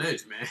still on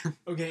edge, man.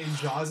 Okay, in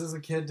Jaws as a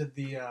kid, did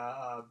the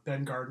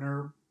Ben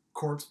Gardner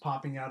corpse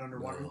popping out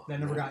underwater that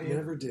never got you?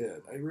 Never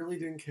did. I really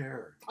didn't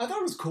care. I thought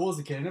it was cool as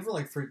a kid. It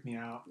never freaked me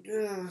out.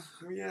 Yeah,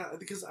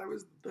 because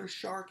the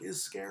shark is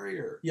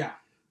scarier. Yeah.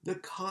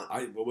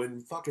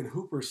 When fucking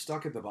Hooper's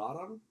stuck at the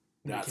bottom,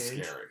 In the that's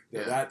cage? scary.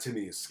 Yeah. That to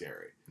me is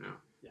scary.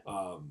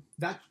 Yeah.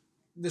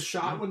 The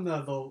shot when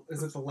the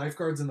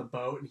lifeguard's in the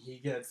boat and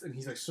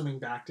he's like swimming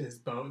back to his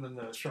boat and then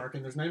the shark,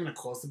 and there's not even a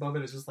close above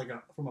it, it's just like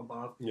from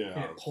above. And Yeah.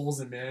 it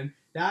pulls him in.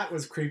 That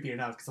was creepy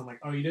enough because I'm like,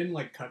 oh, you didn't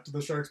cut to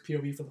the shark's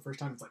POV for the first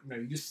time. It's like, no,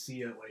 you just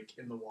see it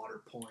in the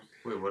water pulling.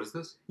 Wait, what is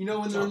this? You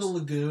know when they're in the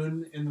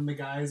lagoon and then the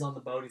guy's on the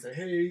boat, he's like,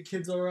 hey,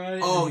 kids, all right?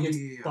 Oh, and he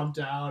yeah. gets bumped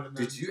out. And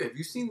then, Have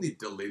you seen the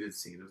deleted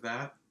scene of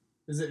that?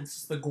 It's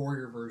just the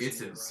gorier version. It's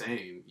of it, right?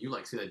 insane. You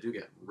see that dude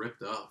get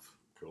ripped off.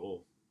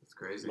 Cool. It's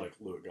crazy. Like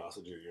Louis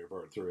Gossett Jr.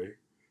 Part 3,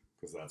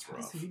 because that's How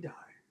rough. does he die?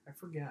 I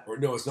forget. Or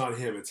no, it's not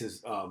him. It's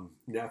his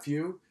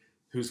nephew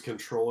who's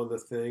controlling the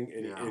thing,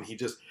 and, Yeah. and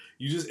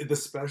the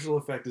special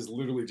effect is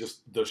literally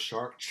just the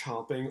shark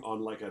chomping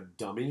on like a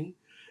dummy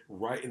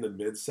right in the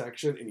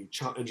midsection, and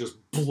and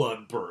just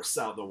blood bursts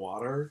out the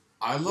water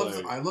I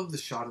love the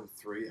shot in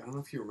 3. I don't know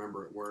if you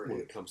remember it where when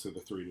it comes through the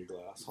 3D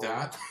glass.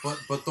 that,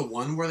 but the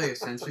one where they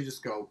essentially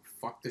just go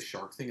fuck the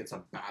shark thing. It's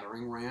a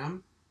battering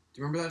ram. Do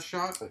you remember that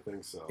shot? I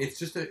think so. It's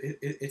just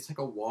it's like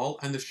a wall,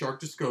 and the shark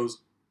just goes.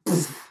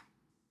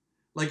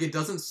 Like it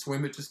doesn't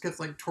swim; it just gets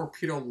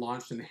torpedo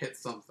launched and hits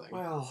something.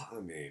 Well,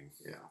 I mean,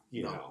 yeah,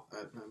 you know.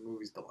 that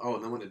movie's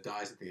and then when it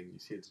dies at the end, you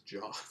see its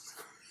jaws.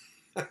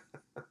 I'm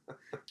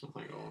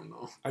like, oh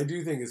no. I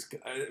do think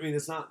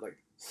it's not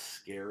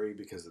scary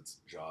because it's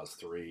Jaws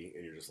 3,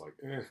 and you're just like,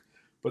 eh.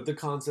 But the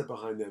concept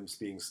behind them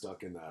being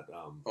stuck in that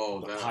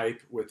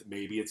pipe with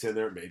maybe it's in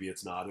there, maybe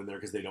it's not in there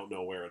because they don't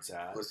know where it's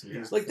at. Listen,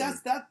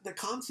 the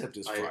concept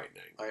is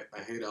frightening. I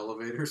hate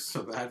elevators,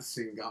 so that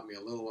scene got me a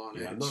little on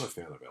edge. I'm not a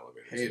fan of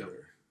elevators Hate 'em.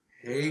 either.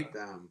 Hate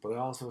them. But I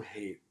also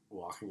hate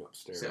walking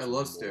upstairs. See, I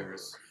love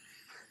stairs.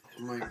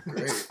 I'm like,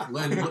 great.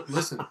 Len,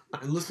 listen.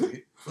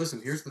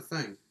 Here's the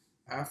thing.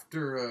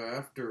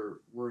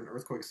 After we're in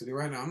Earthquake City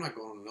right now, I'm not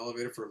going on an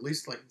elevator for at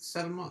least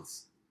 7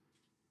 months.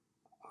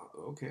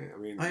 Okay, I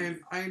mean, I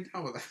ain't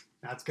down with that.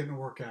 That's going to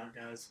work out,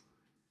 guys.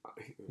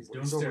 He's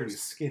doing he's already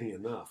stairs. skinny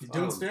enough. He's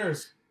doing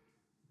stairs.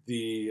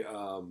 The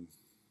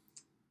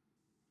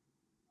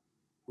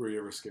were you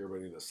ever scared by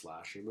any of the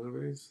slasher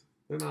movies?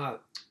 They're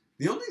not.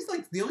 The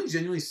only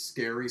genuinely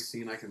scary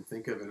scene I can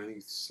think of in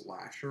any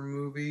slasher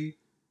movie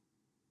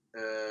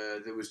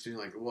that was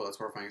genuinely whoa, that's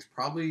horrifying, is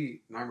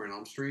probably Nightmare on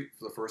Elm Street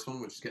for the first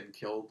one, which is getting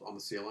killed on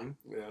the ceiling.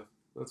 Yeah,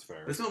 that's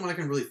fair. That's the only one I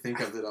can really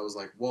think of that I was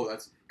like, whoa,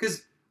 that's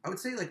because I would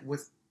say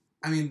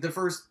the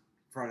first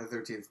Friday the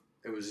 13th,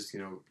 it was just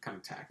kind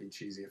of tacky,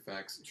 cheesy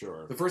effects.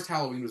 Sure. The first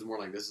Halloween was more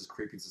like this is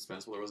creepy and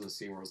suspenseful. There wasn't a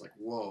scene where I was like,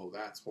 whoa,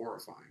 that's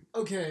horrifying.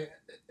 Okay,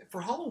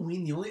 for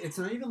Halloween, it's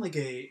not even like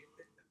a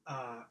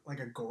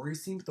gory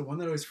scene, but the one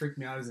that always freaked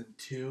me out is in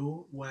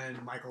 2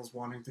 when Michael's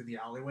wandering through the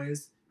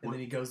alleyways and then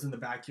he goes in the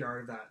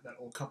backyard of that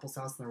old couple's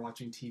house and they're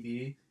watching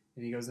TV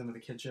and he goes into the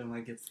kitchen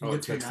and gets a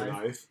takes the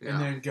knife. Yeah. and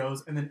then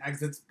goes and then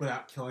exits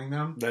without killing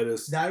them. That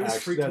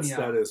always freaked me out.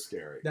 That is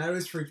scary. That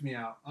always freaked me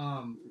out.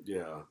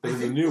 Yeah, but in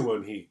the new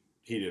one, he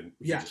didn't.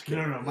 He Yeah, just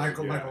killed him.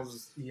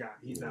 Michael's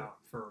he's out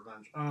for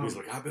revenge. He's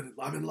like, I've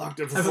been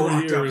locked up for I've been 4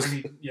 locked up. years.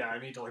 I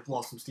need to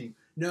blow some steam.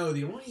 No,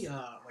 the only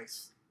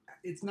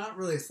it's not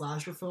really a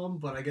slasher film,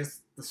 but I guess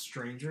The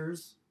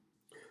Strangers.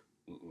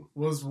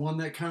 was one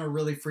that kind of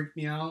really freaked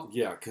me out.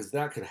 Yeah, because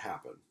that could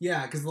happen.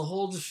 Yeah, because the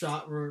whole just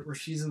shot where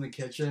she's in the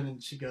kitchen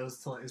and she goes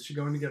to, is she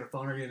going to get her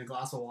phone or getting a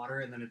glass of water,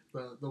 and then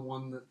the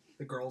one that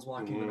the girl's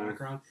walking in the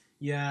background.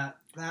 Yeah,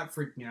 that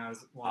freaked me out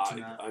watching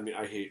that. I mean,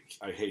 I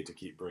hate to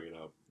keep bringing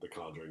up the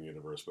Conjuring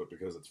universe, but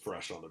because it's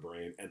fresh on the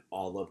brain and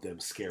all of them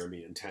scare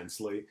me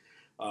intensely,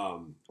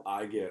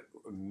 I get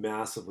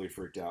massively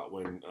freaked out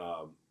when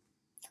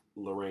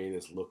Lorraine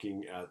is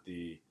looking at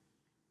the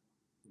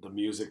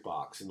music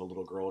box and the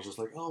little girl is just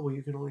like, oh, well,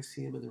 you can only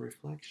see him in the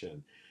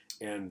reflection.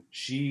 And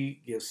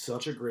she gives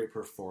such a great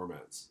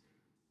performance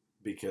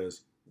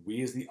because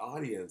we as the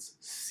audience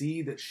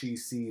see that she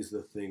sees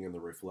the thing in the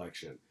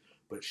reflection,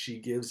 but she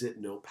gives it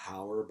no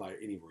power by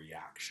any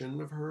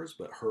reaction of hers,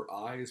 but her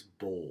eyes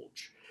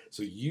bulge.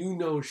 So you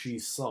know she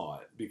saw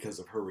it because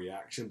of her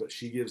reaction, but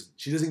she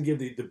doesn't give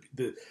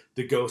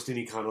the ghost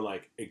any kind of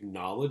like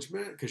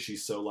acknowledgement because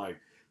she's so like,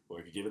 well,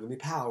 I could give it any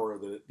power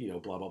that,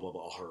 blah, blah, blah,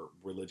 blah, her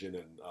religion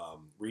and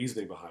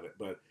reasoning behind it.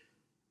 But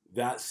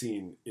that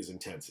scene is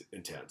intense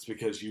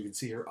because you can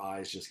see her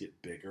eyes just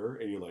get bigger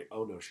and you're like,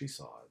 oh no, she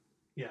saw it.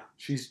 Yeah.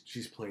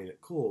 She's playing it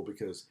cool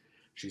because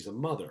she's a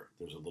mother.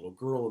 There's a little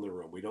girl in the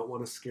room. We don't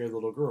want to scare the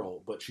little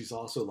girl, but she's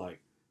also like,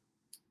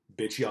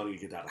 bitch, y'all need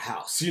to get out of the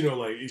house.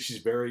 Like she's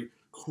very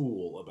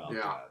cool about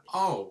that.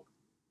 Oh,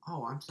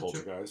 I'm such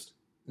Poltergeist.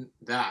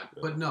 that.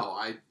 Yeah. But no,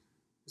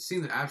 the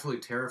scene that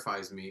absolutely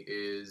terrifies me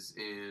is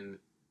in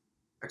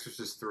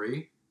Exorcist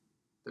 3.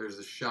 There's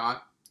a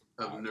shot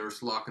of a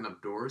nurse locking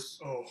up doors.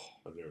 Oh,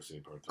 I've never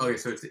seen part 2. Okay,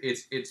 so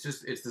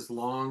it's this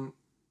long.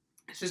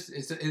 It's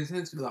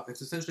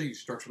essentially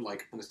structured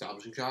like an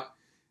establishing shot.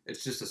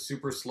 It's just a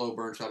super slow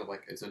burn shot of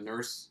like it's a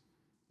nurse,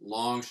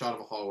 long shot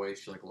of a hallway.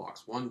 She like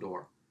locks one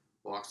door,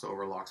 walks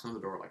over, locks another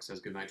door, like says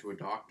goodnight to a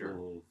doctor,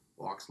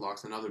 locks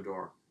another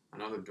door.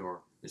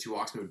 Then she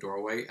walks into a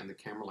doorway, and the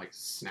camera like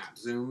snap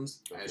zooms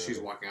as she's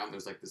walking out. And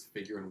there's like this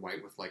figure in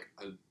white with like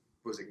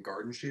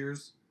garden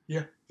shears?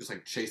 Yeah, just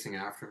like chasing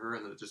after her,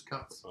 and then it just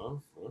cuts. Oh,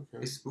 okay.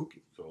 It's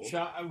spooky. Cool.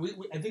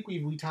 I think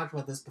we talked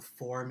about this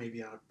before,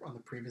 maybe on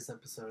the previous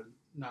episode,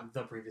 not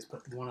the previous,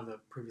 but one of the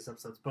previous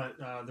episodes. But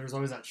there's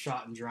always that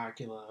shot in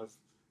Dracula of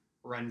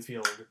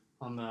Renfield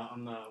on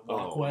the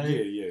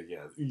walkway.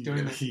 Yeah.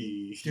 Doing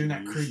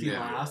that creepy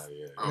laugh.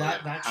 Yeah.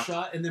 That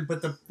shot, and then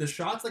but the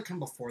shots that come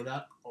before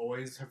that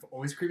have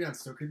always creeped me out.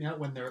 So creeped me out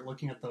when they're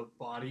looking at the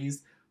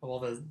bodies of all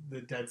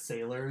the dead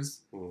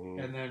sailors,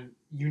 and then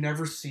you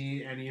never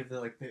see any of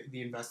the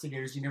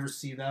investigators. You never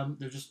see them.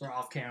 They're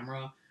off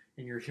camera,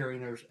 and you're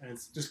hearing and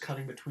it's just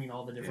cutting between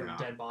all the different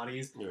dead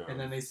bodies, and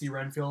then they see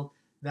Renfield.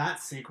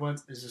 That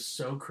sequence is just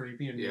so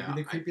creepy, and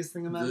maybe the creepiest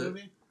thing in that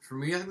movie. For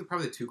me, I think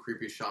probably the two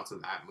creepiest shots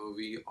of that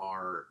movie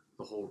are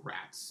the whole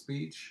rat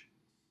speech.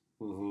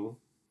 Mm-hmm.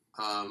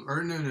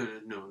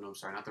 No, I'm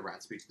sorry, not the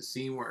rat speech. The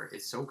scene where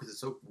it's so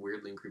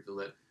weirdly and creepily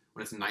lit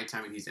when it's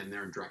nighttime and he's in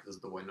there and Dracula's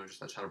at the window, just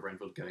that shot of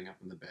Renfield getting up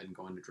in the bed and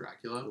going to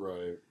Dracula.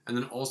 Right. And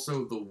then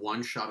also the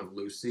one shot of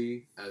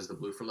Lucy as the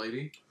Bloofer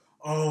lady.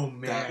 Oh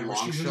man, that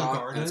long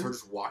shot, and it's her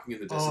just walking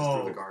in the distance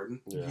through the garden.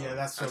 Yeah,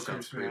 that's so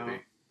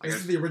creepy. This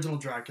is the original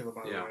Dracula,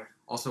 by the way.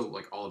 Also,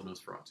 like all of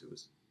Nosferatu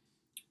is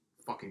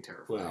fucking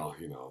terrifying.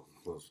 Well,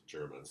 those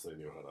Germans, they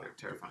knew how to. They're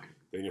terrifying.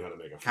 They knew how to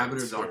make a.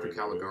 Cabinet of Dr.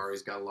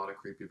 Caligari's got a lot of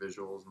creepy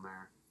visuals in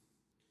there.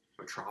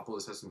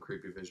 Metropolis has some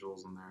creepy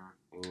visuals in there.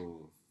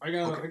 I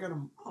got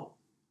them. Oh,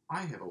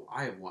 I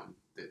have one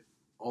that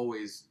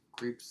always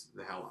creeps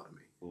the hell out of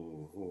me.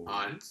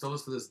 And it still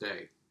is to this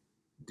day.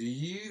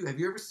 Have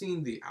you ever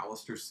seen the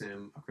Alistair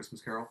Sim A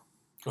Christmas Carol?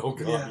 Oh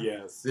God,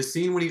 yes. The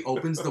scene when he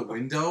opens the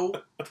window,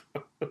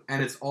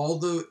 and it's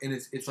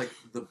it's like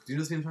do you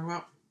know the scene I'm talking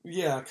about?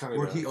 Yeah, kind of.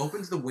 Where he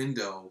opens the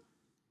window,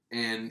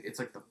 and it's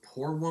like the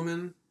poor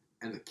woman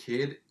and the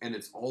kid, and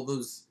it's all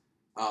those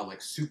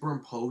like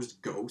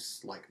superimposed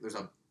ghosts. Like there's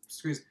a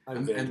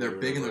and they're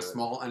big and they're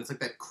small, and it's like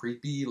that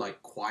creepy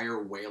like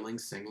choir wailing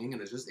singing,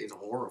 and it's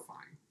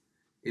horrifying.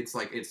 It's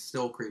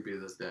still creepy to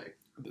this day.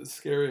 The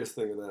scariest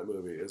thing in that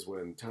movie is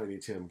when Tiny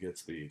Tim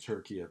gets the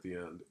turkey at the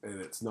end,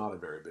 and it's not a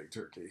very big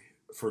turkey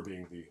for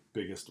being the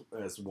biggest,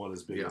 as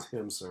big as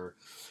him, sir.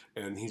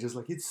 And he's just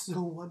like, it's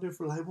so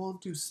wonderful, I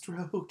want to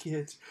stroke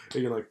it.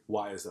 And you're like,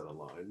 why is that a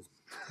line?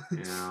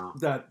 Yeah.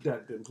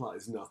 that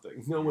implies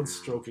nothing. No one's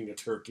stroking a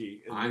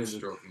turkey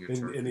stroking a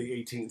turkey in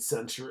the 18th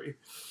century.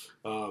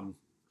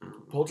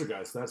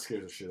 Poltergeist, that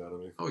scares the shit out of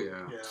me. Oh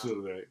yeah.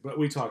 But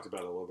we talked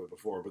about it a little bit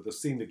before, but the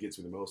scene that gets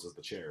me the most is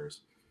the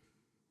chairs.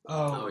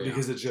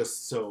 Because it's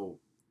just so.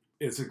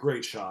 It's a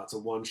great shot. It's a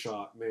one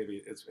shot.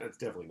 Maybe it's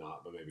definitely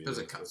not, but maybe there's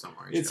a cut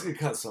somewhere. It's a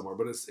cut somewhere,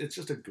 but it's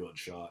just a good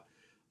shot.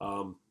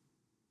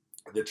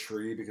 The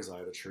tree, because I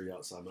had a tree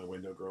outside my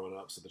window growing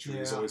up, so the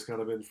tree's always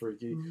kind of been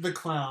freaky. The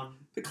clown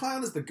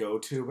is the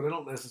go-to, but I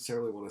don't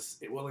necessarily want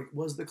to.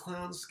 Was the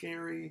clown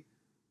scary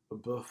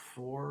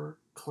before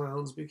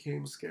clowns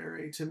became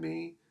scary to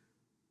me,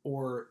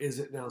 or is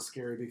it now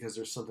scary because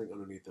there's something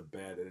underneath the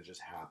bed and it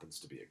just happens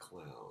to be a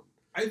clown?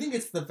 I think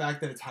it's the fact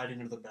that it's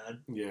hiding under the bed.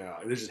 Yeah,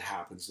 it just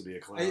happens to be a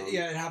clown.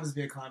 It happens to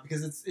be a clown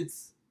because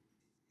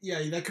Yeah,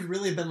 that could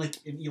really have been like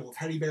an evil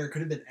teddy bear. It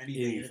could have been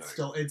anything. And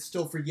it's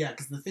still for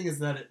because the thing is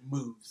that it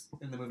moves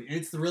in the movie. And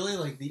it's really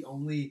like the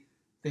only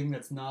thing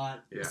that's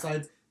not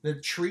besides the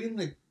tree and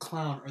the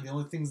clown are the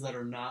only things that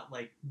are not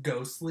like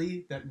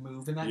ghostly that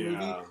move in that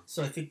movie.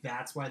 So I think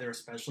that's why they're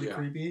especially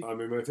creepy. I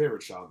mean, my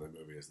favorite shot in the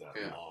movie is that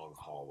long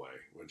hallway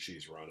when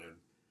she's running.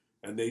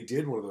 And they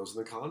did one of those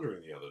in The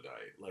Conjuring the other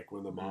day. Like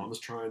when the mom's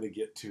trying to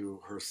get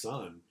to her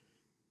son,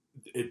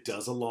 it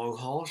does a long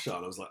hall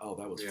shot. I was like, oh,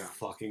 that was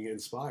fucking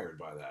inspired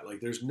by that. Like,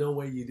 there's no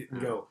way you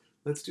didn't go,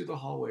 let's do the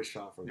hallway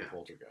shot from the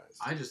Poltergeist.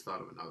 I just thought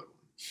of another one.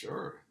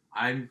 Sure.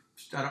 I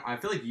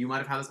feel like you might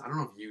have had this. I don't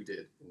know if you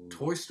did.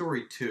 Toy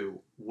Story 2,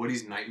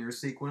 Woody's nightmare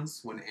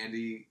sequence when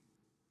Andy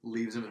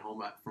leaves him at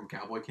home from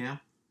cowboy camp.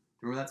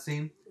 Remember that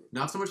scene?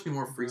 Not so much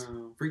anymore. Freaked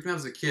me out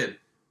as a kid.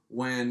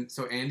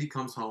 So Andy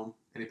comes home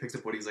and he picks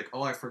up Woody. He's like,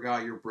 oh, I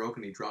forgot you're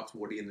broken. He drops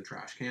Woody in the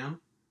trash can.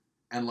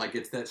 And like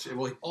it's that shit.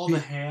 Well, all the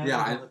hands,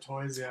 all the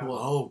toys,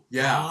 Oh,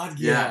 God,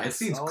 yes. It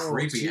seems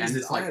creepy, Jesus, and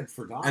it's like, I had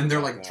forgotten and they're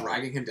like that.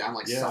 dragging him down,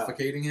 like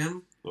suffocating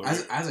him. Okay.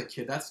 As a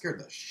kid, that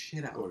scared the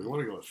shit out of me. You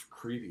want to go with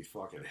creepy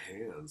fucking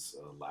hands,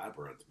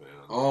 Labyrinth, man.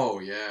 Oh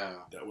yeah.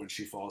 That when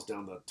she falls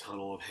down the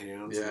tunnel of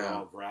hands, and they're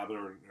all grabbing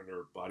her and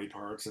her body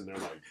parts, and they're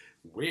like,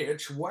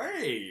 "Which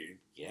way?"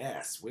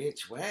 Yes,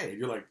 which way? And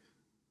you're like,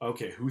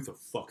 okay, who the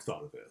fuck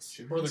thought of this?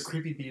 Or the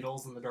creepy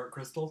beetles in the Dark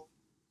Crystal.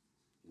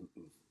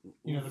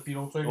 You know the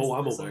beetle things? Oh,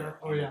 I'm aware.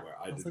 Oh, yeah.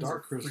 The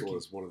Dark Crystal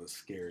is one of the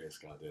scariest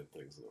goddamn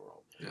things in the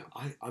world. Yeah.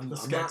 I'm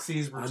not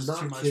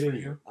too much kidding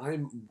you.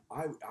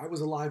 I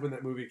was alive when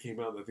that movie came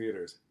out in the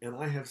theaters, and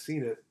I have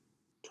seen it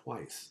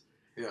twice.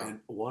 Yeah. And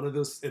one of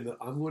those,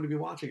 I'm going to be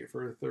watching it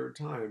for a third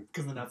time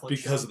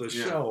because of the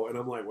show. And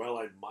I'm like, well,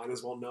 I might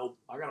as well know.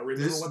 I got to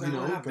remember what the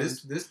hell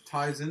happened. This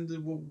ties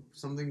into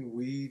something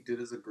we did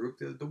as a group,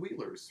 the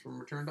Wheelers from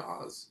Return to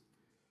Oz.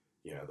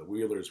 Yeah, the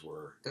Wheelers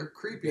they're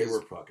creepy. They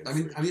were fucking I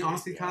mean,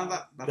 honestly, kind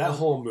of that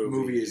whole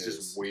movie is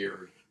just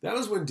weird. That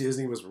was when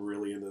Disney was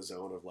really in the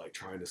zone of like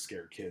trying to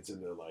scare kids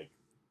into like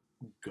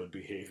good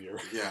behavior.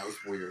 Yeah, it was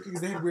weird.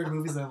 Because they had weird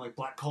movies then, like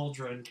Black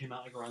Cauldron came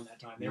out like around that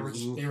time. They were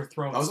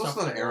throwing. That was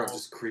also that era of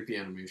just creepy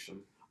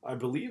animation. I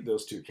believe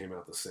those two came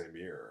out the same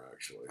year,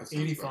 actually.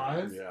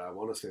 85? Yeah, I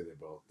want to say they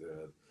both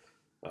did.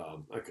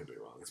 I could be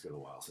wrong. It's been a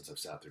while since I've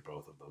sat through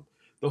both of them.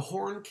 The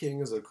Horn King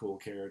is a cool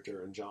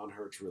character, and John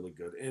Hurt's really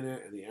good in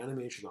it, and the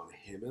animation on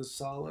him is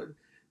solid.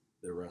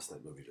 The rest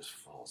of that movie just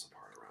falls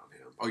apart around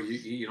him. Oh,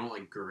 you don't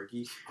like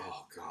Gurgi?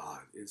 Oh, God.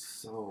 It's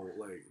so,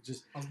 like,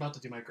 just... I was about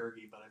to do my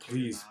Gurgi, but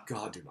please,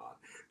 God, do not.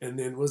 And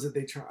then, was it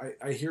they try...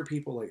 I hear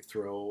people, like,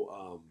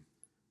 throw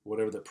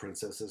whatever the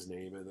princess's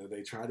name, and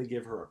they try to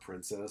give her a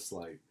princess,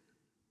 like...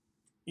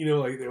 You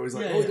know, like, they always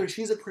like,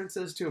 she's a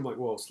princess, too. I'm like,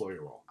 well, slow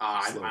your roll.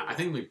 I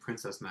think the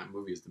princess in that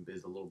movie is the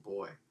little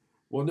boy.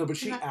 Well, no, but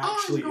she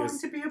actually I'm going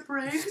to be a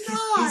brave knight.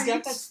 He's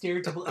got that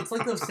stereotypical... It's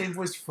like the same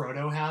voice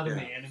Frodo had in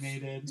the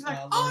animated... He's like,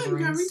 I'm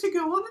going to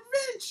go on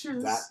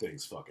adventures. That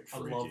thing's fucking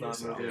freaky. I love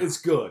that movie. It's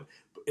good.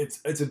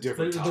 It's a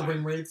different time. The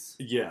ring rates?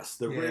 Yes,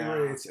 the ring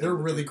rates. They're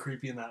really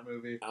creepy in that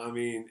movie. I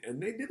mean,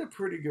 and they did a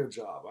pretty good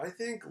job. I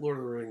think Lord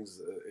of the Rings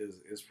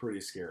is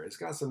pretty scary. It's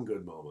got some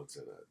good moments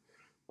in it.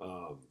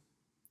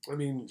 I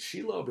mean,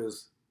 Shelob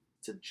it's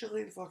a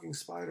giant fucking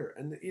spider.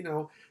 And, you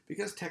know,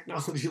 because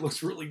technology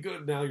looks really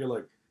good now, you're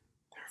like,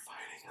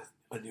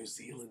 a New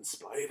Zealand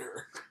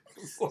spider.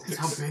 That's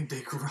how big they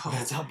grow.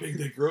 That's how big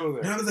they grow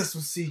there. None of this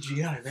was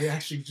CGI. They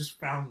actually just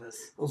found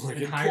this. Oh my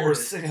God, poor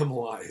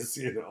Samwise,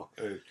 you know.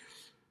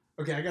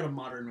 Okay, I got a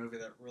modern movie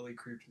that really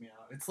creeped me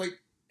out. It's like,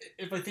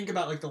 if I think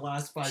about like the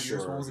last 5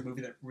 years, what was a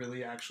movie that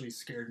really actually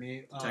scared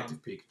me? Detective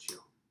Pikachu.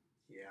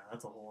 Yeah,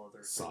 that's a whole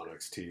other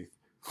Sonic's teeth.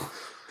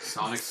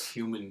 Sonic's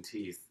human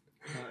teeth.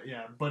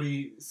 Yeah,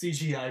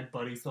 CGI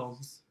buddy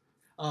films.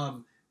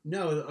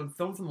 No, a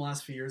film from the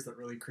last few years that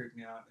really creeped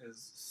me out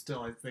is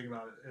still, I think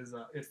about it, is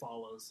It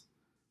Follows.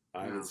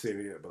 I haven't seen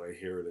it yet, but I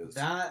hear it is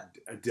that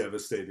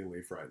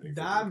devastatingly frightening.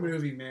 That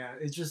movie, man,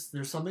 it's just,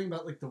 there's something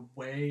about like the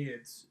way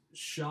it's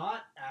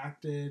shot,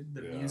 acted,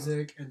 the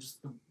music, and just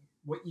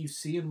what you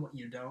see and what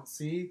you don't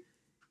see.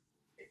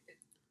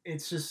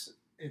 It's just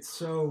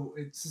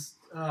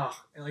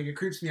like it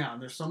creeps me out.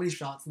 And there's so many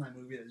shots in that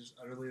movie that just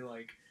utterly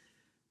like.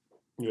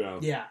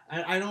 Yeah.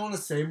 I don't want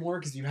to say more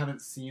because you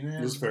haven't seen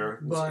it. It's fair,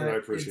 but I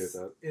appreciate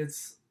that.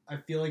 I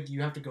feel like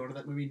you have to go to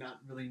that movie not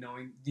really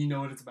knowing. Do you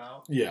know what it's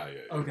about? Yeah.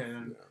 Okay,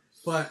 then. Yeah.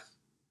 But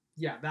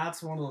yeah,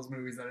 that's one of those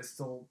movies that I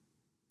still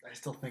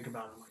think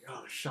about. I'm like,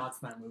 oh, the shots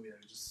in that movie that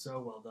are just so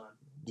well done.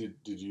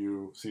 Did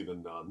you see The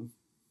Nun?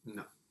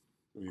 No.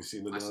 Have you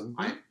seen The Nun?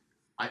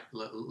 I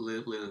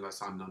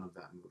saw none of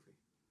that movie.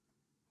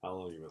 How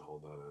long have you been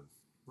holding that in?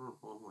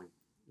 Oh, like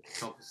a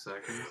couple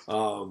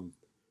seconds.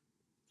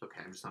 Okay,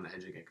 I'm just on the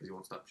edge again because you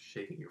won't stop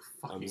shaking your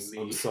fucking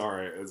knee. I'm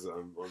sorry. Is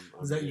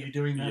that you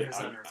doing that or is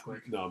that an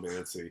earthquake? No,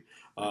 Nancy.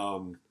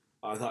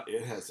 I thought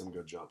it had some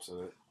good jumps in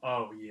it.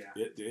 Oh, yeah.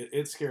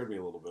 It scared me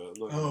a little bit. I'm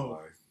not gonna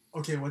lie.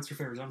 Okay, what's your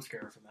favorite jump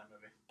scare from that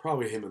movie?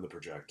 Probably him in the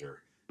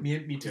projector. Me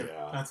too.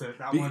 Yeah. That's it.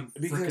 That one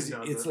because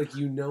does it's it. like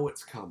you know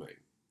it's coming.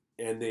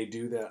 and they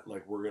do that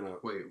like we're gonna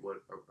Wait, what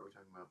are we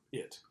talking about?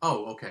 it.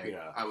 Oh, okay.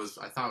 Yeah.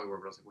 I thought we were,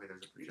 but I was like, wait,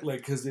 there's a projector. Like,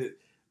 because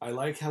I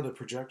like how the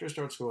projector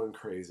starts going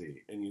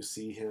crazy, and you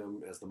see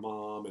him as the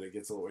mom, and it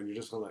gets a little, and you're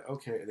just kind of like,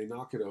 okay, and they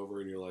knock it over,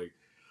 and you're like,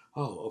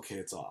 oh, okay,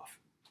 it's off,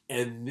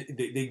 and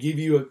they give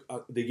you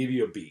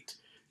a beat.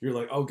 You're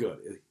like, oh,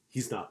 good,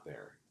 he's not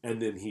there,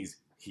 and then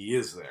he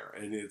is there,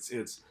 and it's.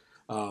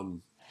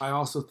 I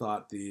also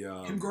thought the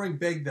him growing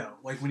big though,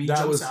 like when he That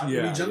jumps was- out,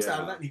 yeah, when he jumps yeah. out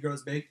of that and he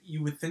grows big,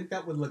 you would think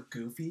that would look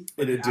goofy,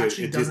 but And it it did-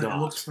 actually it did doesn't. It not.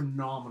 looks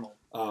phenomenal.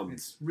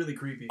 It's really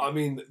creepy. I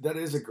mean, that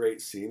is a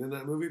great scene in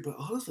that movie, but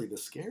honestly, the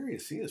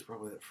scariest scene is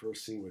probably that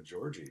first scene with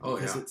Georgie. Oh,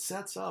 Because yeah. it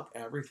sets up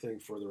everything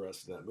for the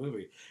rest of that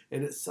movie.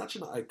 And it's such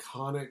an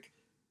iconic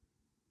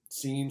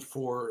scene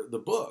for the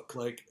book.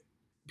 Like,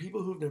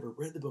 people who've never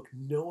read the book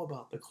know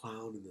about the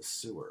clown in the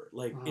sewer.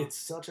 Like, it's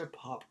such a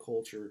pop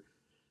culture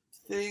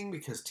thing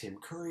because Tim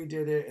Curry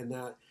did it, and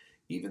that,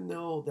 even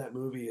though that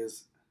movie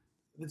is,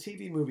 the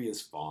TV movie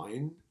is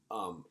fine.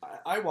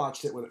 I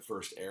watched it when it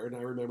first aired,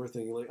 and I remember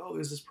thinking like, "Oh,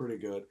 this is pretty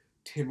good."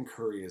 Tim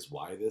Curry is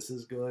why this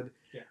is good.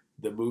 Yeah.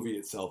 The movie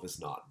itself is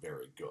not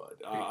very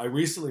good. I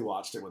recently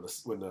watched it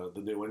when the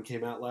new one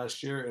came out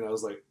last year, and I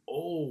was like,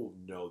 "Oh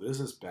no, this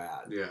is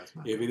bad." Yeah. It's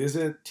not If good. it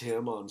isn't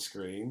Tim on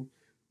screen,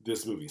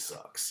 this movie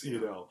sucks. You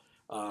know.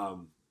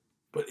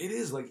 But it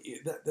is like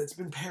that's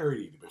been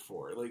parodied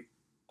before. Like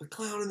the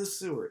clown in the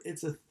sewer,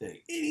 it's a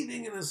thing.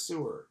 Anything in a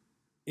sewer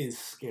is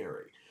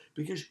scary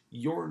because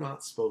you're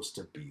not supposed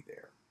to be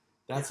there.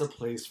 That's a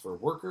place for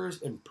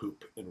workers and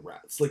poop and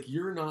rats. Like,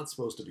 you're not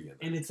supposed to be in there.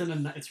 And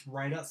it's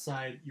right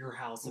outside your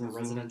house in a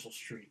residential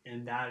street,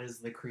 and that is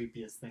the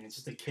creepiest thing. It's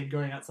just a kid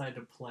going outside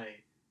to play,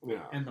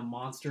 Yeah. and the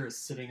monster is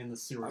sitting in the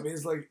sewer. I mean,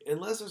 it's like,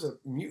 unless there's a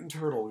mutant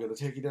turtle going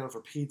to take you down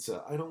for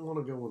pizza, I don't want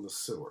to go in the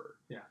sewer.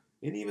 Yeah.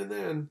 And even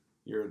then,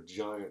 you're a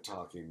giant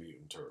talking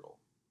mutant turtle.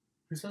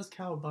 Who says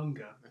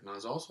cowabunga? And I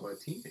was also a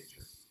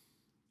teenager.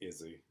 Is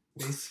he?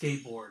 They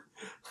skateboard.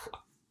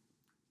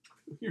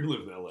 You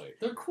live in LA.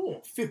 They're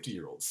cool.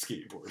 50-year-old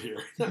skateboard here.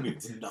 That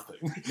means nothing.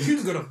 You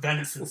can go to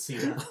Venice and see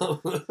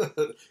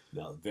that.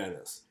 Now,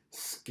 Venice,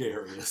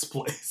 scariest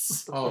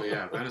place. Oh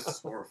yeah, Venice is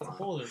It's a horrifying.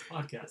 whole other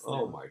podcast.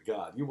 Oh my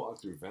God! You walk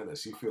through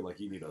Venice, you feel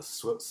like you need a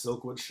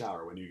silkwood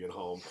shower when you get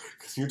home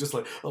because you're just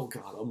like, oh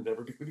God, I'm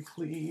never going to be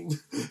clean.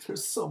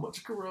 There's so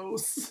much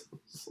gross.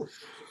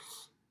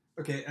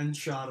 Okay, end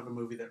shot of a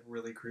movie that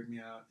really creeped me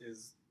out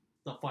is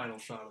the final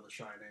shot of The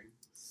Shining.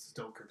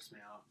 Still creeps me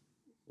out.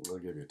 I'll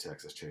give you a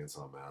Texas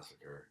Chainsaw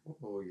Massacre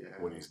Oh yeah.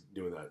 when he's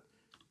doing that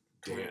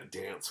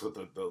dance with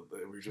the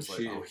we're just like,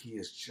 She- oh, he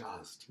is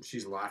just.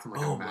 She's laughing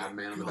like Oh a my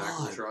madman in the back of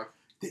God. the truck.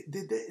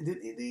 Did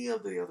any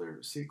of the other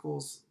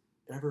sequels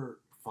ever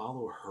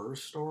follow her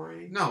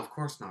story? No, of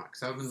course not.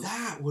 Because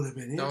That would have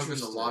been that would have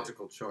interesting. been the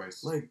logical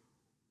choice. Like,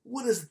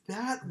 what is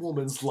that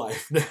woman's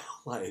life now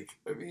like?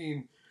 I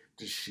mean,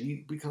 does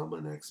she become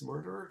an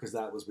ex-murderer? Because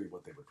that was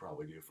what they would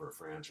probably do for a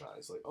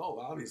franchise. Like, oh,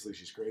 obviously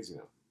she's crazy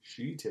now.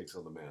 She takes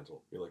on the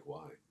mantle. You're like,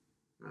 why?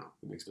 No.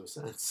 It makes no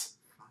sense.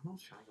 Final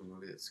shot of a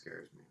movie that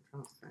scares me. I'm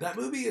trying to think. That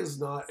movie is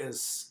not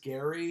as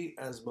scary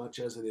as much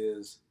as it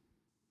is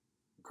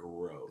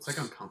gross. It's like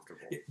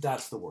uncomfortable.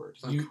 That's the word.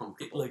 It's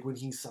uncomfortable. Like when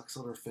he sucks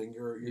on her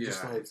finger, you're Yeah,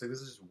 just like, it's like this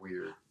is just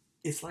weird.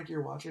 it's like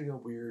you're watching a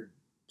weird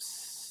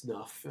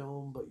snuff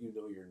film, but you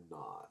know you're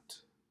not.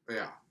 But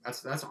yeah,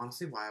 that's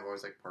honestly why I've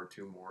always liked part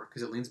 2 more,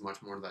 because it leans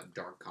much more to that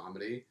dark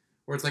comedy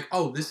where it's like,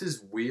 oh, this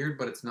is weird,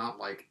 but it's not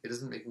like, it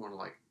doesn't make me want to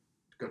like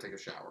go take a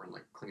shower and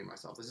like clean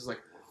myself. This is like,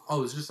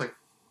 oh, it's just like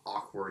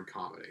awkward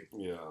comedy.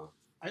 Yeah.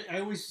 I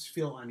always just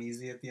feel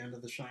uneasy at the end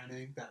of The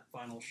Shining, that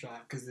final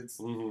shot, because it's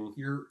Mm-hmm.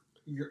 you're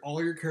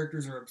all your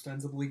characters are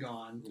ostensibly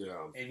gone,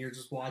 Yeah. and you're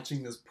just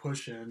watching this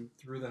push in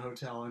through the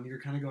hotel, and you're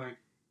kind of going,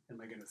 "Am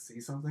I going to see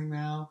something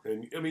now?"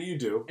 And I mean, you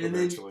do And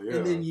eventually.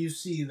 then you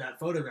see that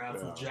photograph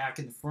Yeah. with Jack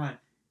in the front,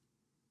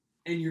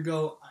 and you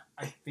go,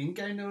 "I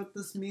think I know what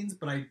this means,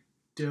 but I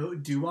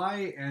do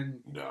I?"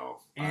 no.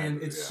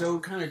 And it's yeah. so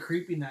kind of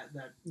creepy that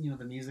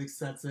the music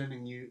sets in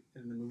and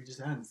the movie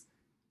just ends,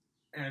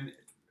 and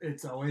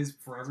it's always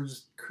forever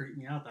just creep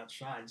me out, that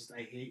shot.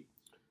 I hate.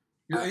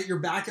 You're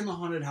back in the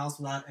haunted house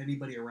without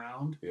anybody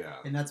around, Yeah.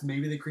 and that's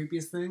maybe the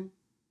creepiest thing.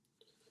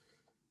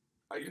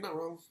 You're not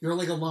wrong. You're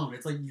like alone.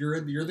 It's like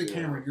you're the Yeah.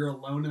 camera. You're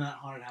alone in that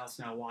haunted house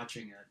now,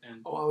 watching it.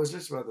 And Oh, I was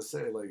just about to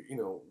say, like,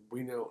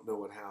 we don't know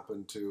what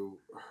happened to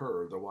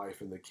her, the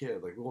wife, and the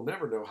kid. Like, we'll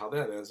never know how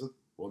that ends.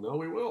 Well, no,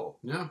 we will.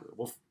 Yeah.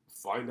 We'll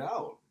find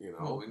out.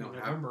 Well, we know what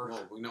happened. November.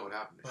 Well, we know what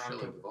happened to Or Shelley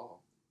October.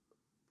 Duvall.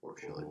 Poor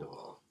Shelley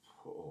Duvall.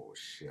 Oh,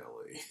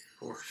 Shelley.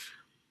 Poor.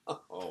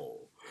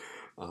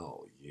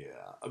 Oh,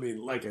 yeah. I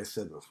mean, like I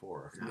said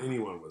before, if Yeah.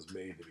 anyone was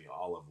made to be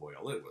olive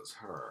oil, it was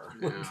her.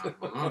 Yeah,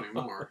 well, not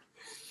anymore.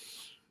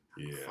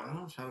 Yeah.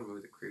 Final shot of a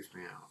movie that creeps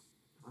me out.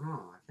 I don't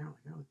know. I can't.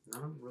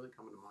 None of them really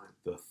coming to mind.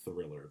 The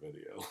Thriller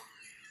video.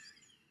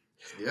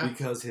 Yeah.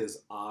 Because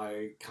his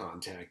eye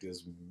contact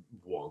is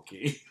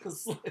wonky.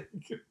 It's like,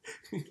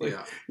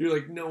 Yeah. You're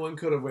like, no one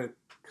could have went,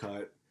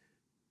 cut,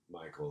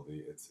 Michael,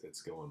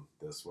 it's going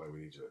this way.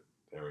 We need you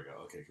There we go.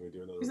 Okay, can we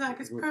do another? He's like,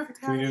 it's can we- perfect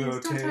can how we it do is.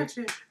 another Don't take? touch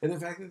it. And the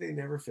fact that they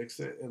never fixed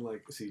it in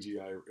like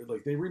CGI,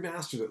 like they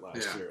remastered it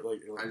last Yeah. year.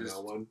 Like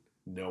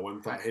no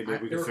one thought, hey,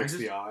 maybe we can fix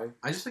the eye.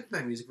 I just like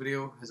that music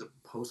video has a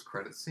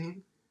post-credit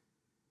scene.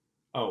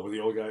 Oh, with the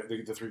old guy,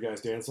 the three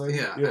guys dancing.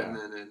 Yeah. yeah.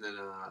 And then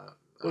Well,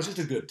 it's just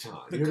a good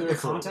time. The, You're there the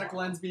for a contact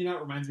while. lens being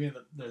out reminds me of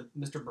the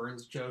Mr.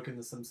 Burns joke in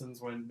The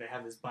Simpsons when they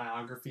have his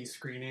biography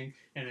screening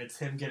and it's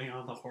him getting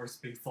on the horse,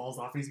 but he falls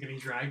off, he's getting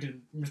dragged,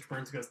 and Mr.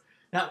 Burns goes,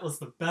 "That was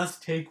the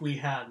best take we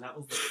had, and that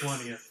was the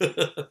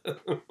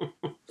 20th."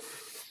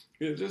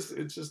 It's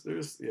just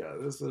there's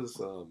this is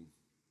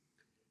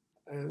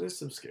and there's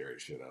some scary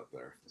shit out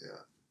there. Yeah.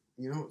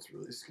 You know what's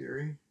really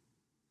scary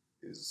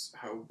is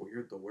how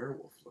weird the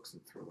werewolf looks in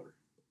Thriller.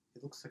 He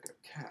looks like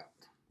a cat.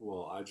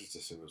 Well, I just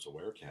assumed it was a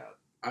werecat.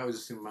 I was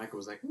assuming Michael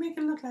was like, make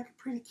it look like a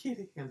pretty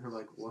kitty. And they're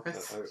like, what? I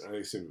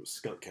assumed it was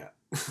skunk cat.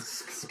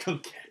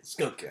 Skunk cat.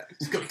 Skunk cat.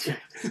 Skunk cat.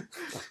 I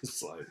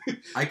was like,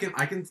 I can't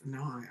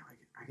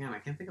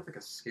think of like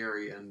a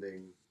scary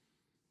ending.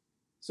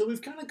 So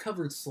we've kind of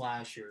covered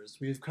slashers.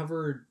 We've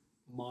covered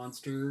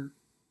monster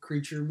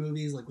creature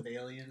movies like with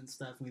Alien and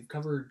stuff. We've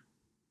covered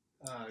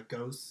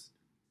ghost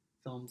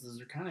films. Is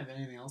there kind of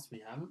anything else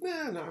we haven't?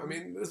 no. I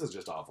mean, this is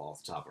just off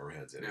the top of our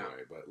heads anyway.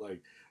 But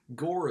like,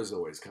 gore is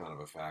always kind of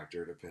a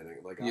factor, depending.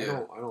 Like,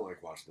 Yeah. I don't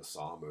like watching the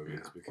Saw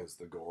movies Yeah. because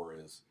the gore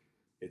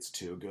it's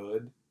too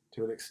good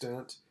to an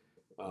extent,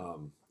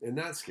 and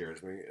that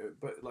scares me.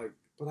 But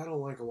I don't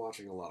like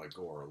watching a lot of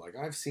gore. Like,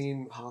 I've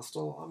seen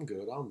Hostel. I'm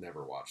good. I'll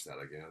never watch that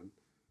again.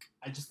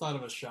 I just thought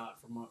of a shot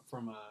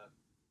from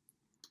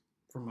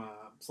a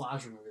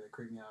slasher movie that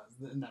creeped me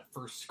out. In that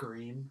first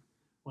Scream,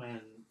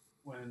 when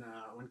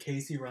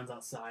Casey runs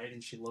outside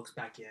and she looks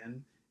back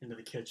into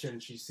the kitchen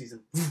and she sees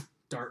him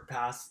dart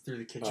past through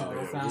the kitchen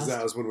real Because fast.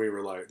 that was when we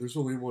were like, "There's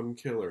only one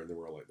killer," and then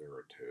we're like, "There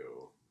are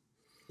two."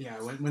 Yeah,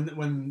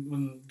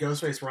 when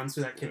Ghostface runs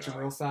through that kitchen Yeah.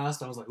 real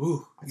fast, I was like,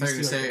 "Ooh!" I thought you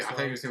were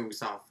going to say we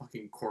saw a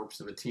fucking corpse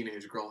of a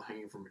teenage girl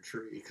hanging from a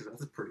tree, because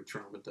that's pretty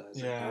traumatizing.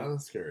 Yeah.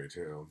 That's scary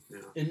too.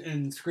 Yeah.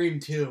 In Scream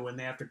 2, when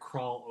they have to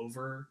crawl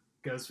over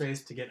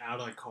Ghostface to get out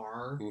of the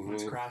car when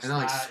it's Mhm. crashed. And then,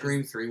 like, that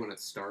Scream 3, when it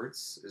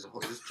starts, is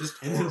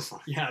just and then-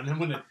 horrifying. yeah, and then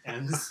when it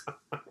ends,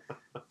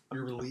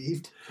 you're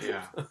relieved.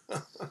 Yeah.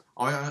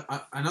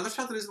 Another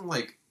shot that isn't,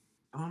 like,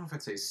 I don't know if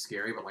I'd say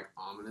scary, but, like,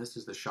 ominous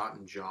is the shot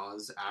in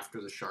Jaws after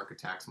the shark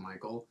attacks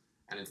Michael.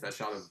 And it's that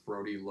shot of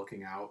Brody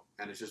looking out,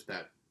 and it's just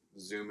that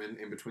zoom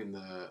in between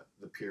the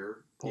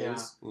pier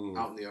poles Yeah. Mm.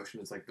 out in the ocean.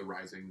 It's like the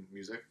rising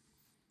music.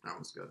 That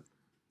was good.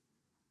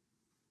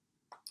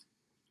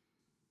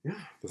 Yeah.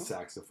 The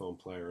saxophone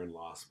player in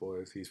Lost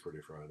Boys, he's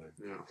pretty frightening.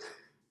 Yeah.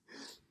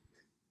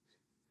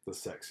 The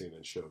sex scene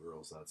in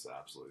Showgirls, that's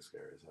absolutely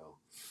scary as hell.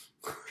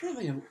 I'm trying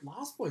to think of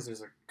Lost Boys.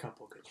 There's a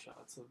couple good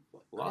shots of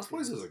like, Lost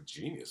Boys is a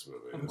genius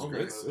movie. It's a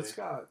great It's movie.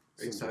 got Are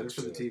you some excited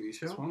for the good shit. TV It's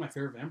show? one of my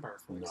favorite vampire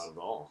flicks. Not at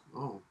all.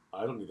 Oh.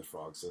 I don't need the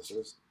Frog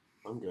Sisters.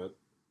 I'm good.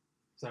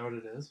 Is that what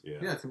it is? Yeah.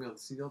 Yeah, it's going to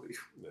be on the CW.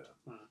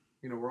 Yeah.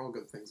 You know where all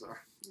good things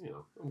are. You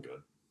know, I'm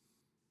good.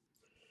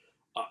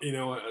 You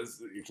know what?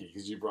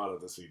 Because you brought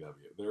up the CW.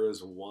 There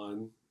is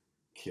one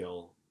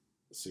kill,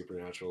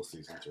 Supernatural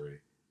season 3.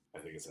 I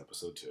think it's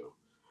episode 2.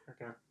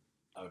 Okay.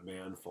 A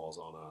man falls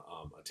on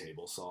a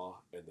table saw,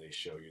 and they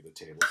show you the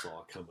table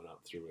saw coming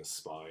up through his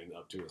spine,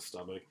 up to his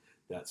stomach.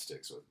 That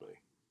sticks with me.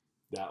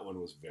 That one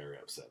was very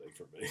upsetting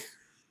for me.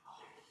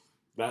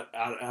 That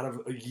out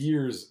of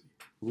years,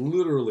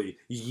 literally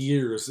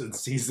years and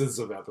seasons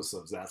of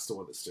episodes, that's the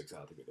one that sticks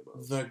out to me the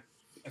most.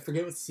 I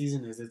forget what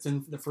season it is. It's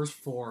in the first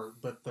 4,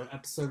 but the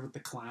episode with the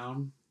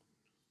clown,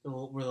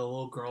 where the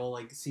little girl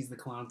like sees the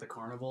clown at the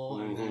carnival,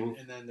 Mhm.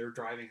 and then they're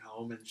driving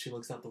home, and she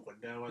looks out the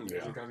window, and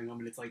Yeah. they're driving home,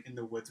 and it's like in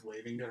the woods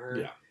waving to her.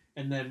 Yeah.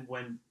 And then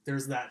when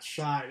there's that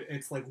shot,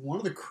 it's like one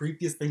of the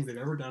creepiest things they've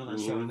ever done on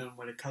that show. Mhm. And then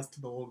when it cuts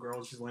to the little girl,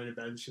 and she's laying in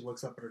bed, and she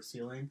looks up at her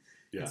ceiling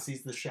Yeah. and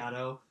sees the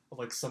shadow of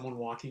like someone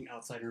walking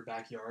outside her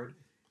backyard,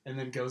 and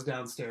then goes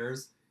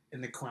downstairs,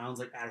 and the clown's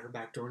like at her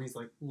back door, and he's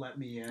like, "Let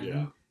me in."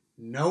 Yeah.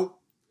 Nope,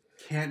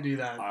 can't do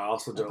that. I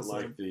also don't episode.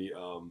 like the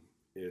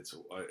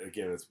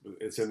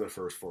it's in the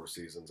first 4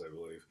 seasons, I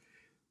believe.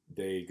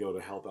 They go to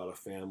help out a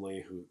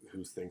family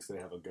who thinks they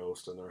have a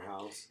ghost in their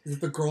house. Is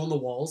it the girl on the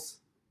walls?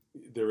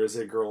 There is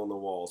a girl on the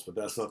walls, but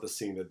that's not the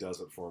scene that does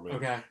it for me.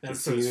 Okay, The that's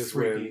scene so is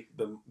freaky.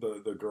 when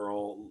the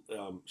girl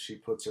she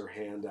puts her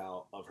hand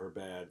out of her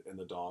bed and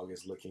the dog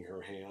is licking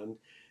her hand,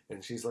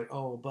 and she's like,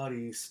 "Oh,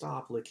 buddy,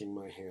 stop licking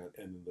my hand!"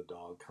 And then the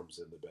dog comes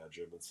in the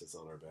bedroom and sits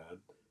on her bed,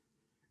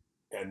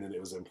 and then it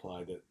was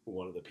implied that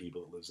one of the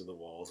people that lives in the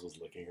walls was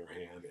licking her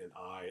hand, and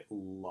I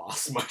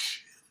lost my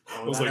shit.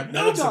 I was like,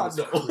 "No, dog,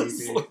 no!" I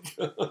was like-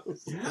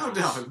 No,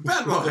 dog,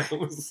 bad boy. I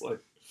was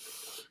like,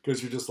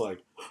 because you're just like,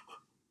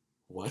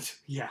 what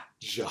Yeah.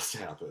 just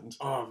happened?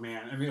 Oh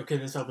man. I mean, okay,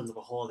 this opens up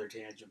a whole other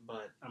tangent,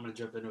 but I'm gonna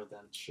jump into it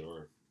then.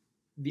 Sure.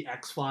 The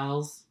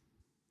X-Files.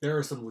 There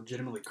are some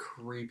legitimately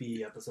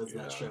creepy episodes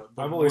of that show.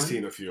 The I've only one-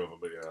 seen a few of them,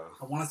 but yeah.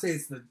 I want to say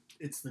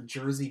it's the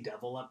Jersey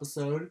Devil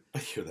episode. I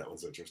hear that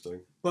one's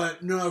interesting.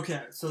 But no,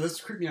 okay. So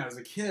this creeped me out as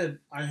a kid.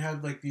 I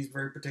had like these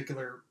very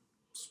particular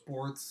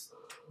sports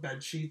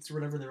bed sheets or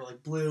whatever. They were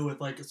like blue with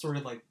like sort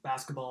of like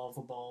basketball,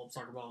 football,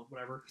 soccer ball,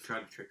 whatever.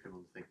 Tried to trick him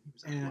into thinking he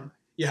was And athletic.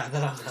 yeah,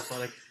 that I was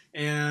athletic.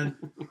 And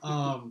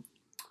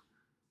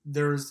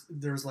there's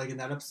like in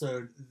that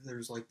episode,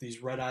 there's like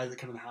these red eyes that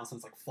come in the house and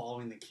it's like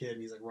following the kid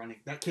and he's like running.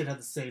 That kid had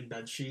the same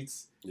bed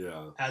sheets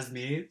Yeah. as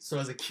me. So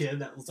as a kid,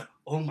 that was like,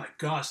 oh my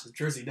gosh, the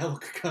Jersey Devil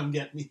could come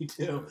get me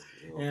too.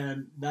 Yeah.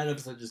 And that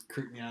episode just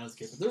creeped me out as a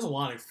kid. But there's a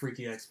lot of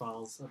freaky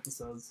X-Files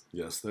episodes.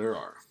 Yes, there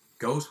are.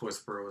 Ghost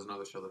Whisperer was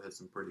another show that had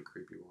some pretty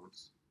creepy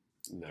ones.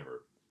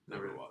 Never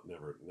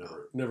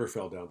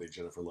fell down the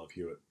Jennifer Love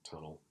Hewitt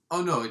tunnel.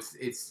 Oh no,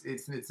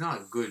 it's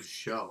not a good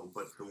show,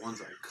 but the ones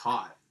I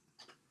caught.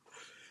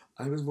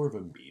 I was more of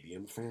a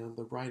medium fan.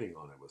 The writing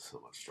on it was so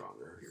much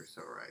stronger. You're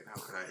so right.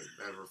 How could I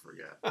ever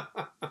forget?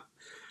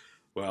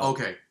 Well,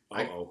 Okay,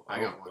 I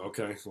got one.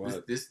 Okay,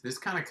 what? This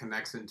kind of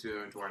connects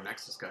into our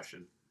next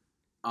discussion.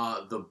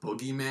 The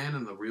Boogeyman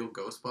and the Real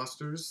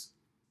Ghostbusters.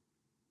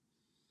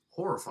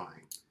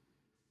 Horrifying.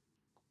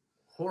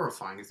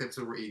 It's the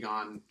episode where you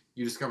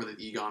discover that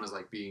Egon is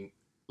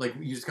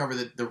you discover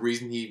that the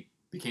reason he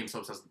became so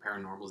obsessed with the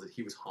paranormal is that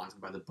he was haunted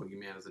by the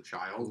Boogeyman as a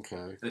child. Okay.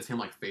 And it's him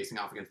like facing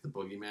off against the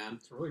Boogeyman.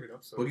 It's a really good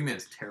episode. Boogeyman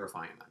is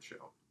terrifying in that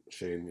show.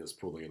 Shane is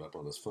pulling it up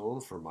on his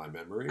phone for my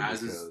memory.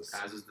 As is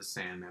the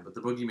Sandman, but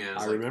the Boogeyman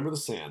is I remember the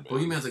Sandman.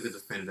 Boogeyman's like the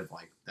definitive,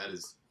 that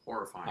is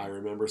horrifying. I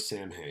remember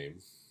Sam Hain.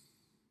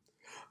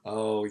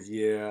 Oh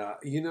yeah,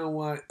 you know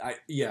what?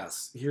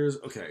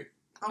 Okay.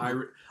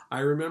 Oh, I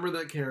remember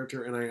that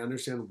character, and I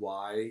understand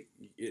why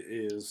it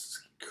is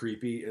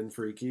creepy and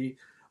freaky.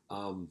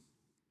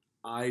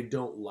 I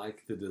don't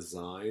like the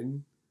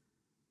design.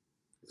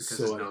 because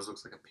his nose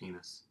looks like a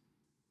penis.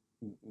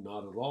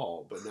 Not at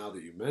all, but now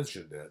that you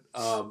mentioned it,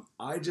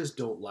 I just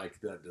don't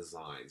like that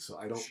design. So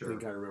I don't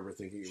think I remember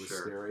thinking it was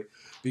scary,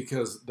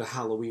 because the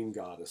Halloween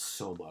God is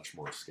so much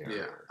more scary.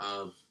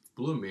 Yeah.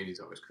 Blue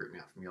Meanies always creeped me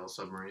out from Yellow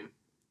Submarine.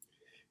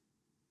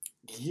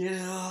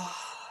 Yeah.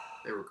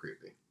 They were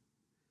creepy.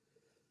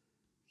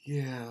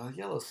 Yeah,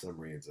 Yellow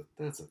Submarine's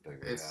that's a thing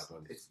that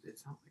happened. It's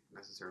not like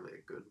necessarily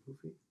a good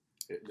movie.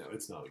 No,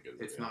 it's not a good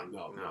movie. It's not.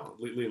 No.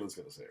 Leland's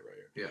going to say it right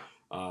here.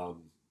 Yeah.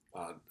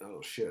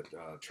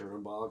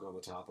 Chernenbog on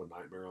the top of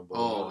Nightmare on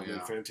Oh, Boulevard.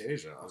 yeah.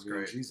 Fantasia. That's I mean,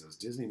 great. Jesus,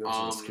 Disney knows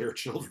how to scare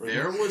children.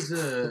 There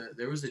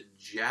was a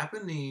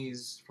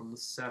Japanese from the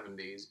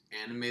 70s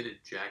animated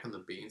Jack and the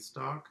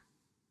Beanstalk,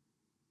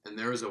 and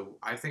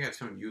I think I've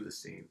shown you the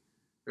scene.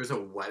 There's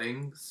a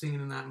wedding scene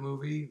in that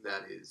movie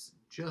that is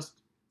just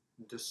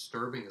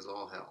disturbing as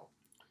all hell.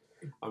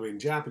 I mean,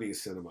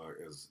 Japanese cinema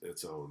is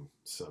its own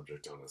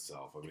subject on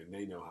itself. I mean,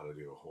 they know how to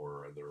do a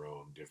horror in their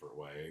own different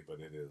way, but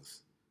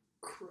it's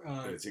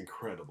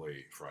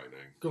incredibly frightening.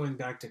 Going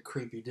back to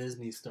creepy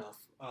Disney stuff,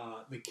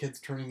 the kids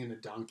turning into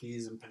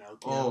donkeys and Pinocchio.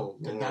 Oh,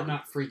 Did Lord. that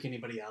not freak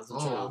anybody out as a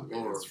child?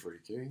 Lord. It's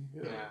freaky.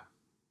 Yeah.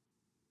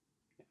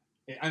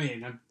 I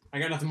mean, I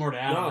got nothing more to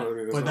add. No, on it, I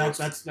mean, but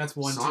there's that's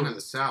one Song too. of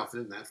the South,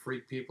 didn't that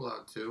freak people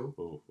out too?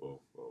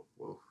 Whoa.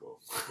 What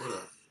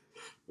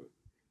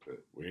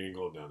We ain't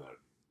going down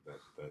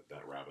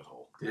that rabbit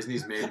hole.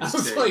 Disney's made I was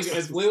mistakes. like,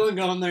 is Leland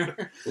going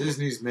there?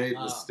 Disney's made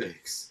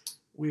mistakes.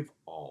 We've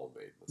all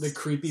made The mistakes.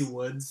 creepy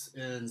woods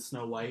in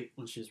Snow White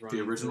when she's running.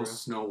 The original through.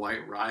 Snow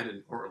White ride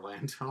in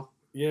Orlando.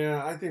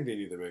 Yeah, I think they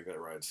need to make that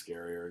ride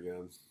scarier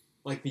again.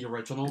 Like the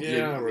original.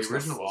 Yeah, the where it's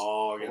original got was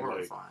fog and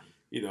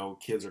horrifying.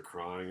 kids are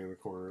crying in the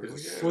corner. It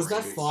was- Was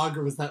that creepy. fog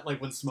or was that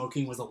like when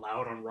smoking was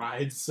allowed on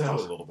rides? Probably a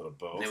So little bit of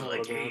both. They were I like,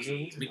 would imagine.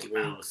 hey, Mickey I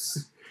mean,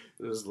 Mouse.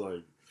 It was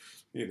like,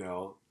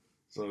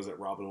 so is it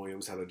Robin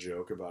Williams had a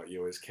joke about you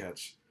always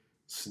catch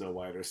Snow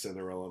White or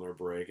Cinderella on their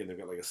break, and they've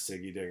got like a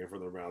ciggy dangling from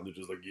their mouth. They're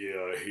just like,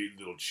 yeah, I hate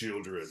little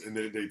children. And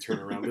then they turn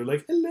around, they're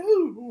like,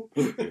 hello.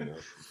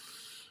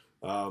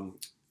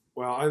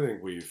 Well, I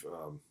think we've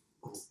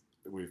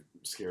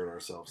scared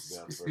ourselves to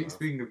death. for enough.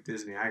 Speaking of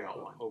Disney, I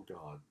got one. Oh,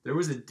 God. There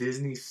was a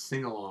Disney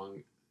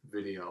sing-along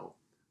video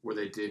where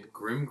they did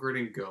Grim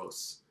Gritting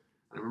Ghosts.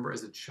 I remember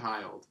as a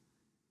child,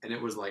 and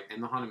it was like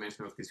in the Haunted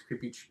Mansion with these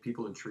creepy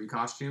people in tree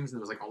costumes, and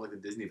there was like all like the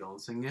Disney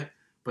villains singing it.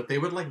 But they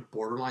would like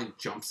borderline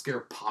jump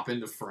scare, pop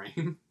into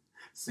frame,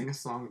 sing a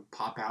song, and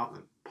pop out, and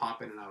then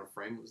pop in and out of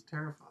frame. It was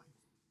terrifying.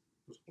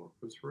 It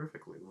was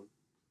horrific, Leland.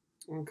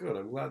 Well, good.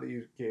 I'm glad that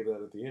you gave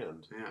that at the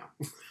end.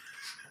 Yeah.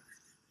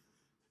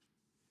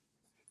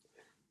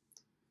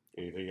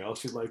 Anything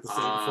else you'd like to say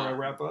before I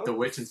wrap up? The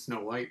Witch in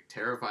Snow White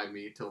terrified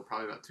me till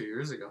probably about 2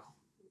 years ago.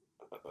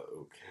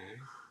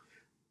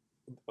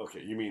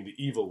 Okay, you mean the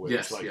evil witch,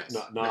 Yes, like yes.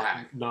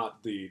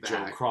 not the The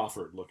Joan hag.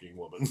 Crawford looking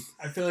woman.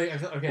 I feel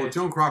like okay. Well,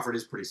 Joan Crawford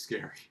is pretty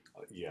scary.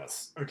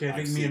 Yes. Okay, I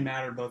think I've me seen- and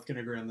Matt are both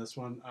gonna agree on this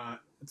one.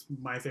 It's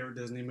my favorite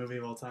Disney movie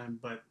of all time,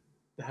 but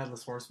The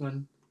Headless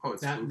Horseman. Oh,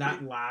 it's That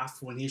spooky.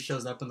 laugh when he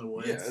shows up in the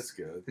woods. Yeah, it's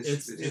good.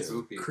 it's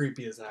spooky.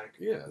 creepy as heck.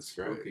 Yeah, it's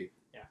great. Spooky.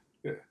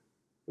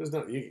 There's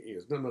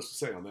not much to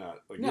say on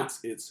that. Like No.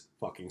 it's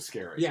fucking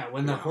scary. Yeah,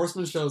 when the Yeah.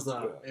 horseman shows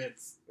up,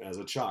 it's As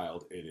a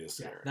child, it is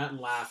scary. that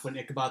laugh when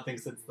Ichabod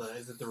thinks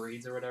is it the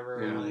reeds or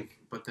whatever. Yeah. Like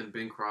But then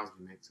Bing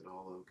Crosby makes it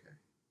all okay.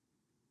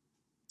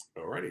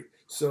 Alrighty.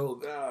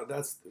 So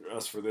that's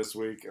us for this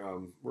week.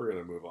 We're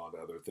going to move on to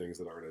other things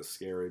that aren't as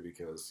scary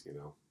because,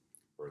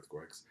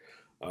 earthquakes.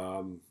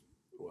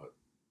 What?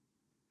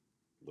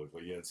 Looked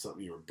like you had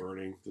something you were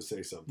burning to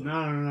say something.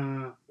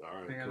 No.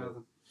 All right. I got Cool.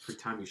 nothing. Every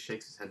time he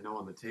shakes his head no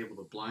on the table,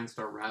 the blinds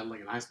start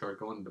rattling and I start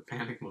going into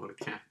panic mode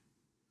again.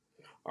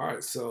 All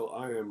right. So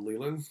I am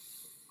Leland.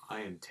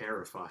 I am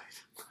terrified.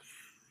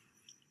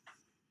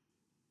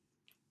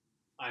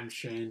 I'm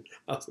Shane.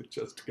 How's it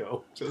just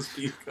go? Just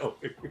keep going.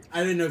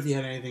 I didn't know if you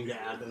had anything to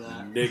add to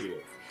that.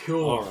 Negative.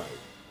 Cool. All right.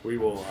 We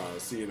will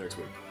see you next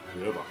week.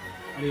 Goodbye.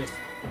 Adios.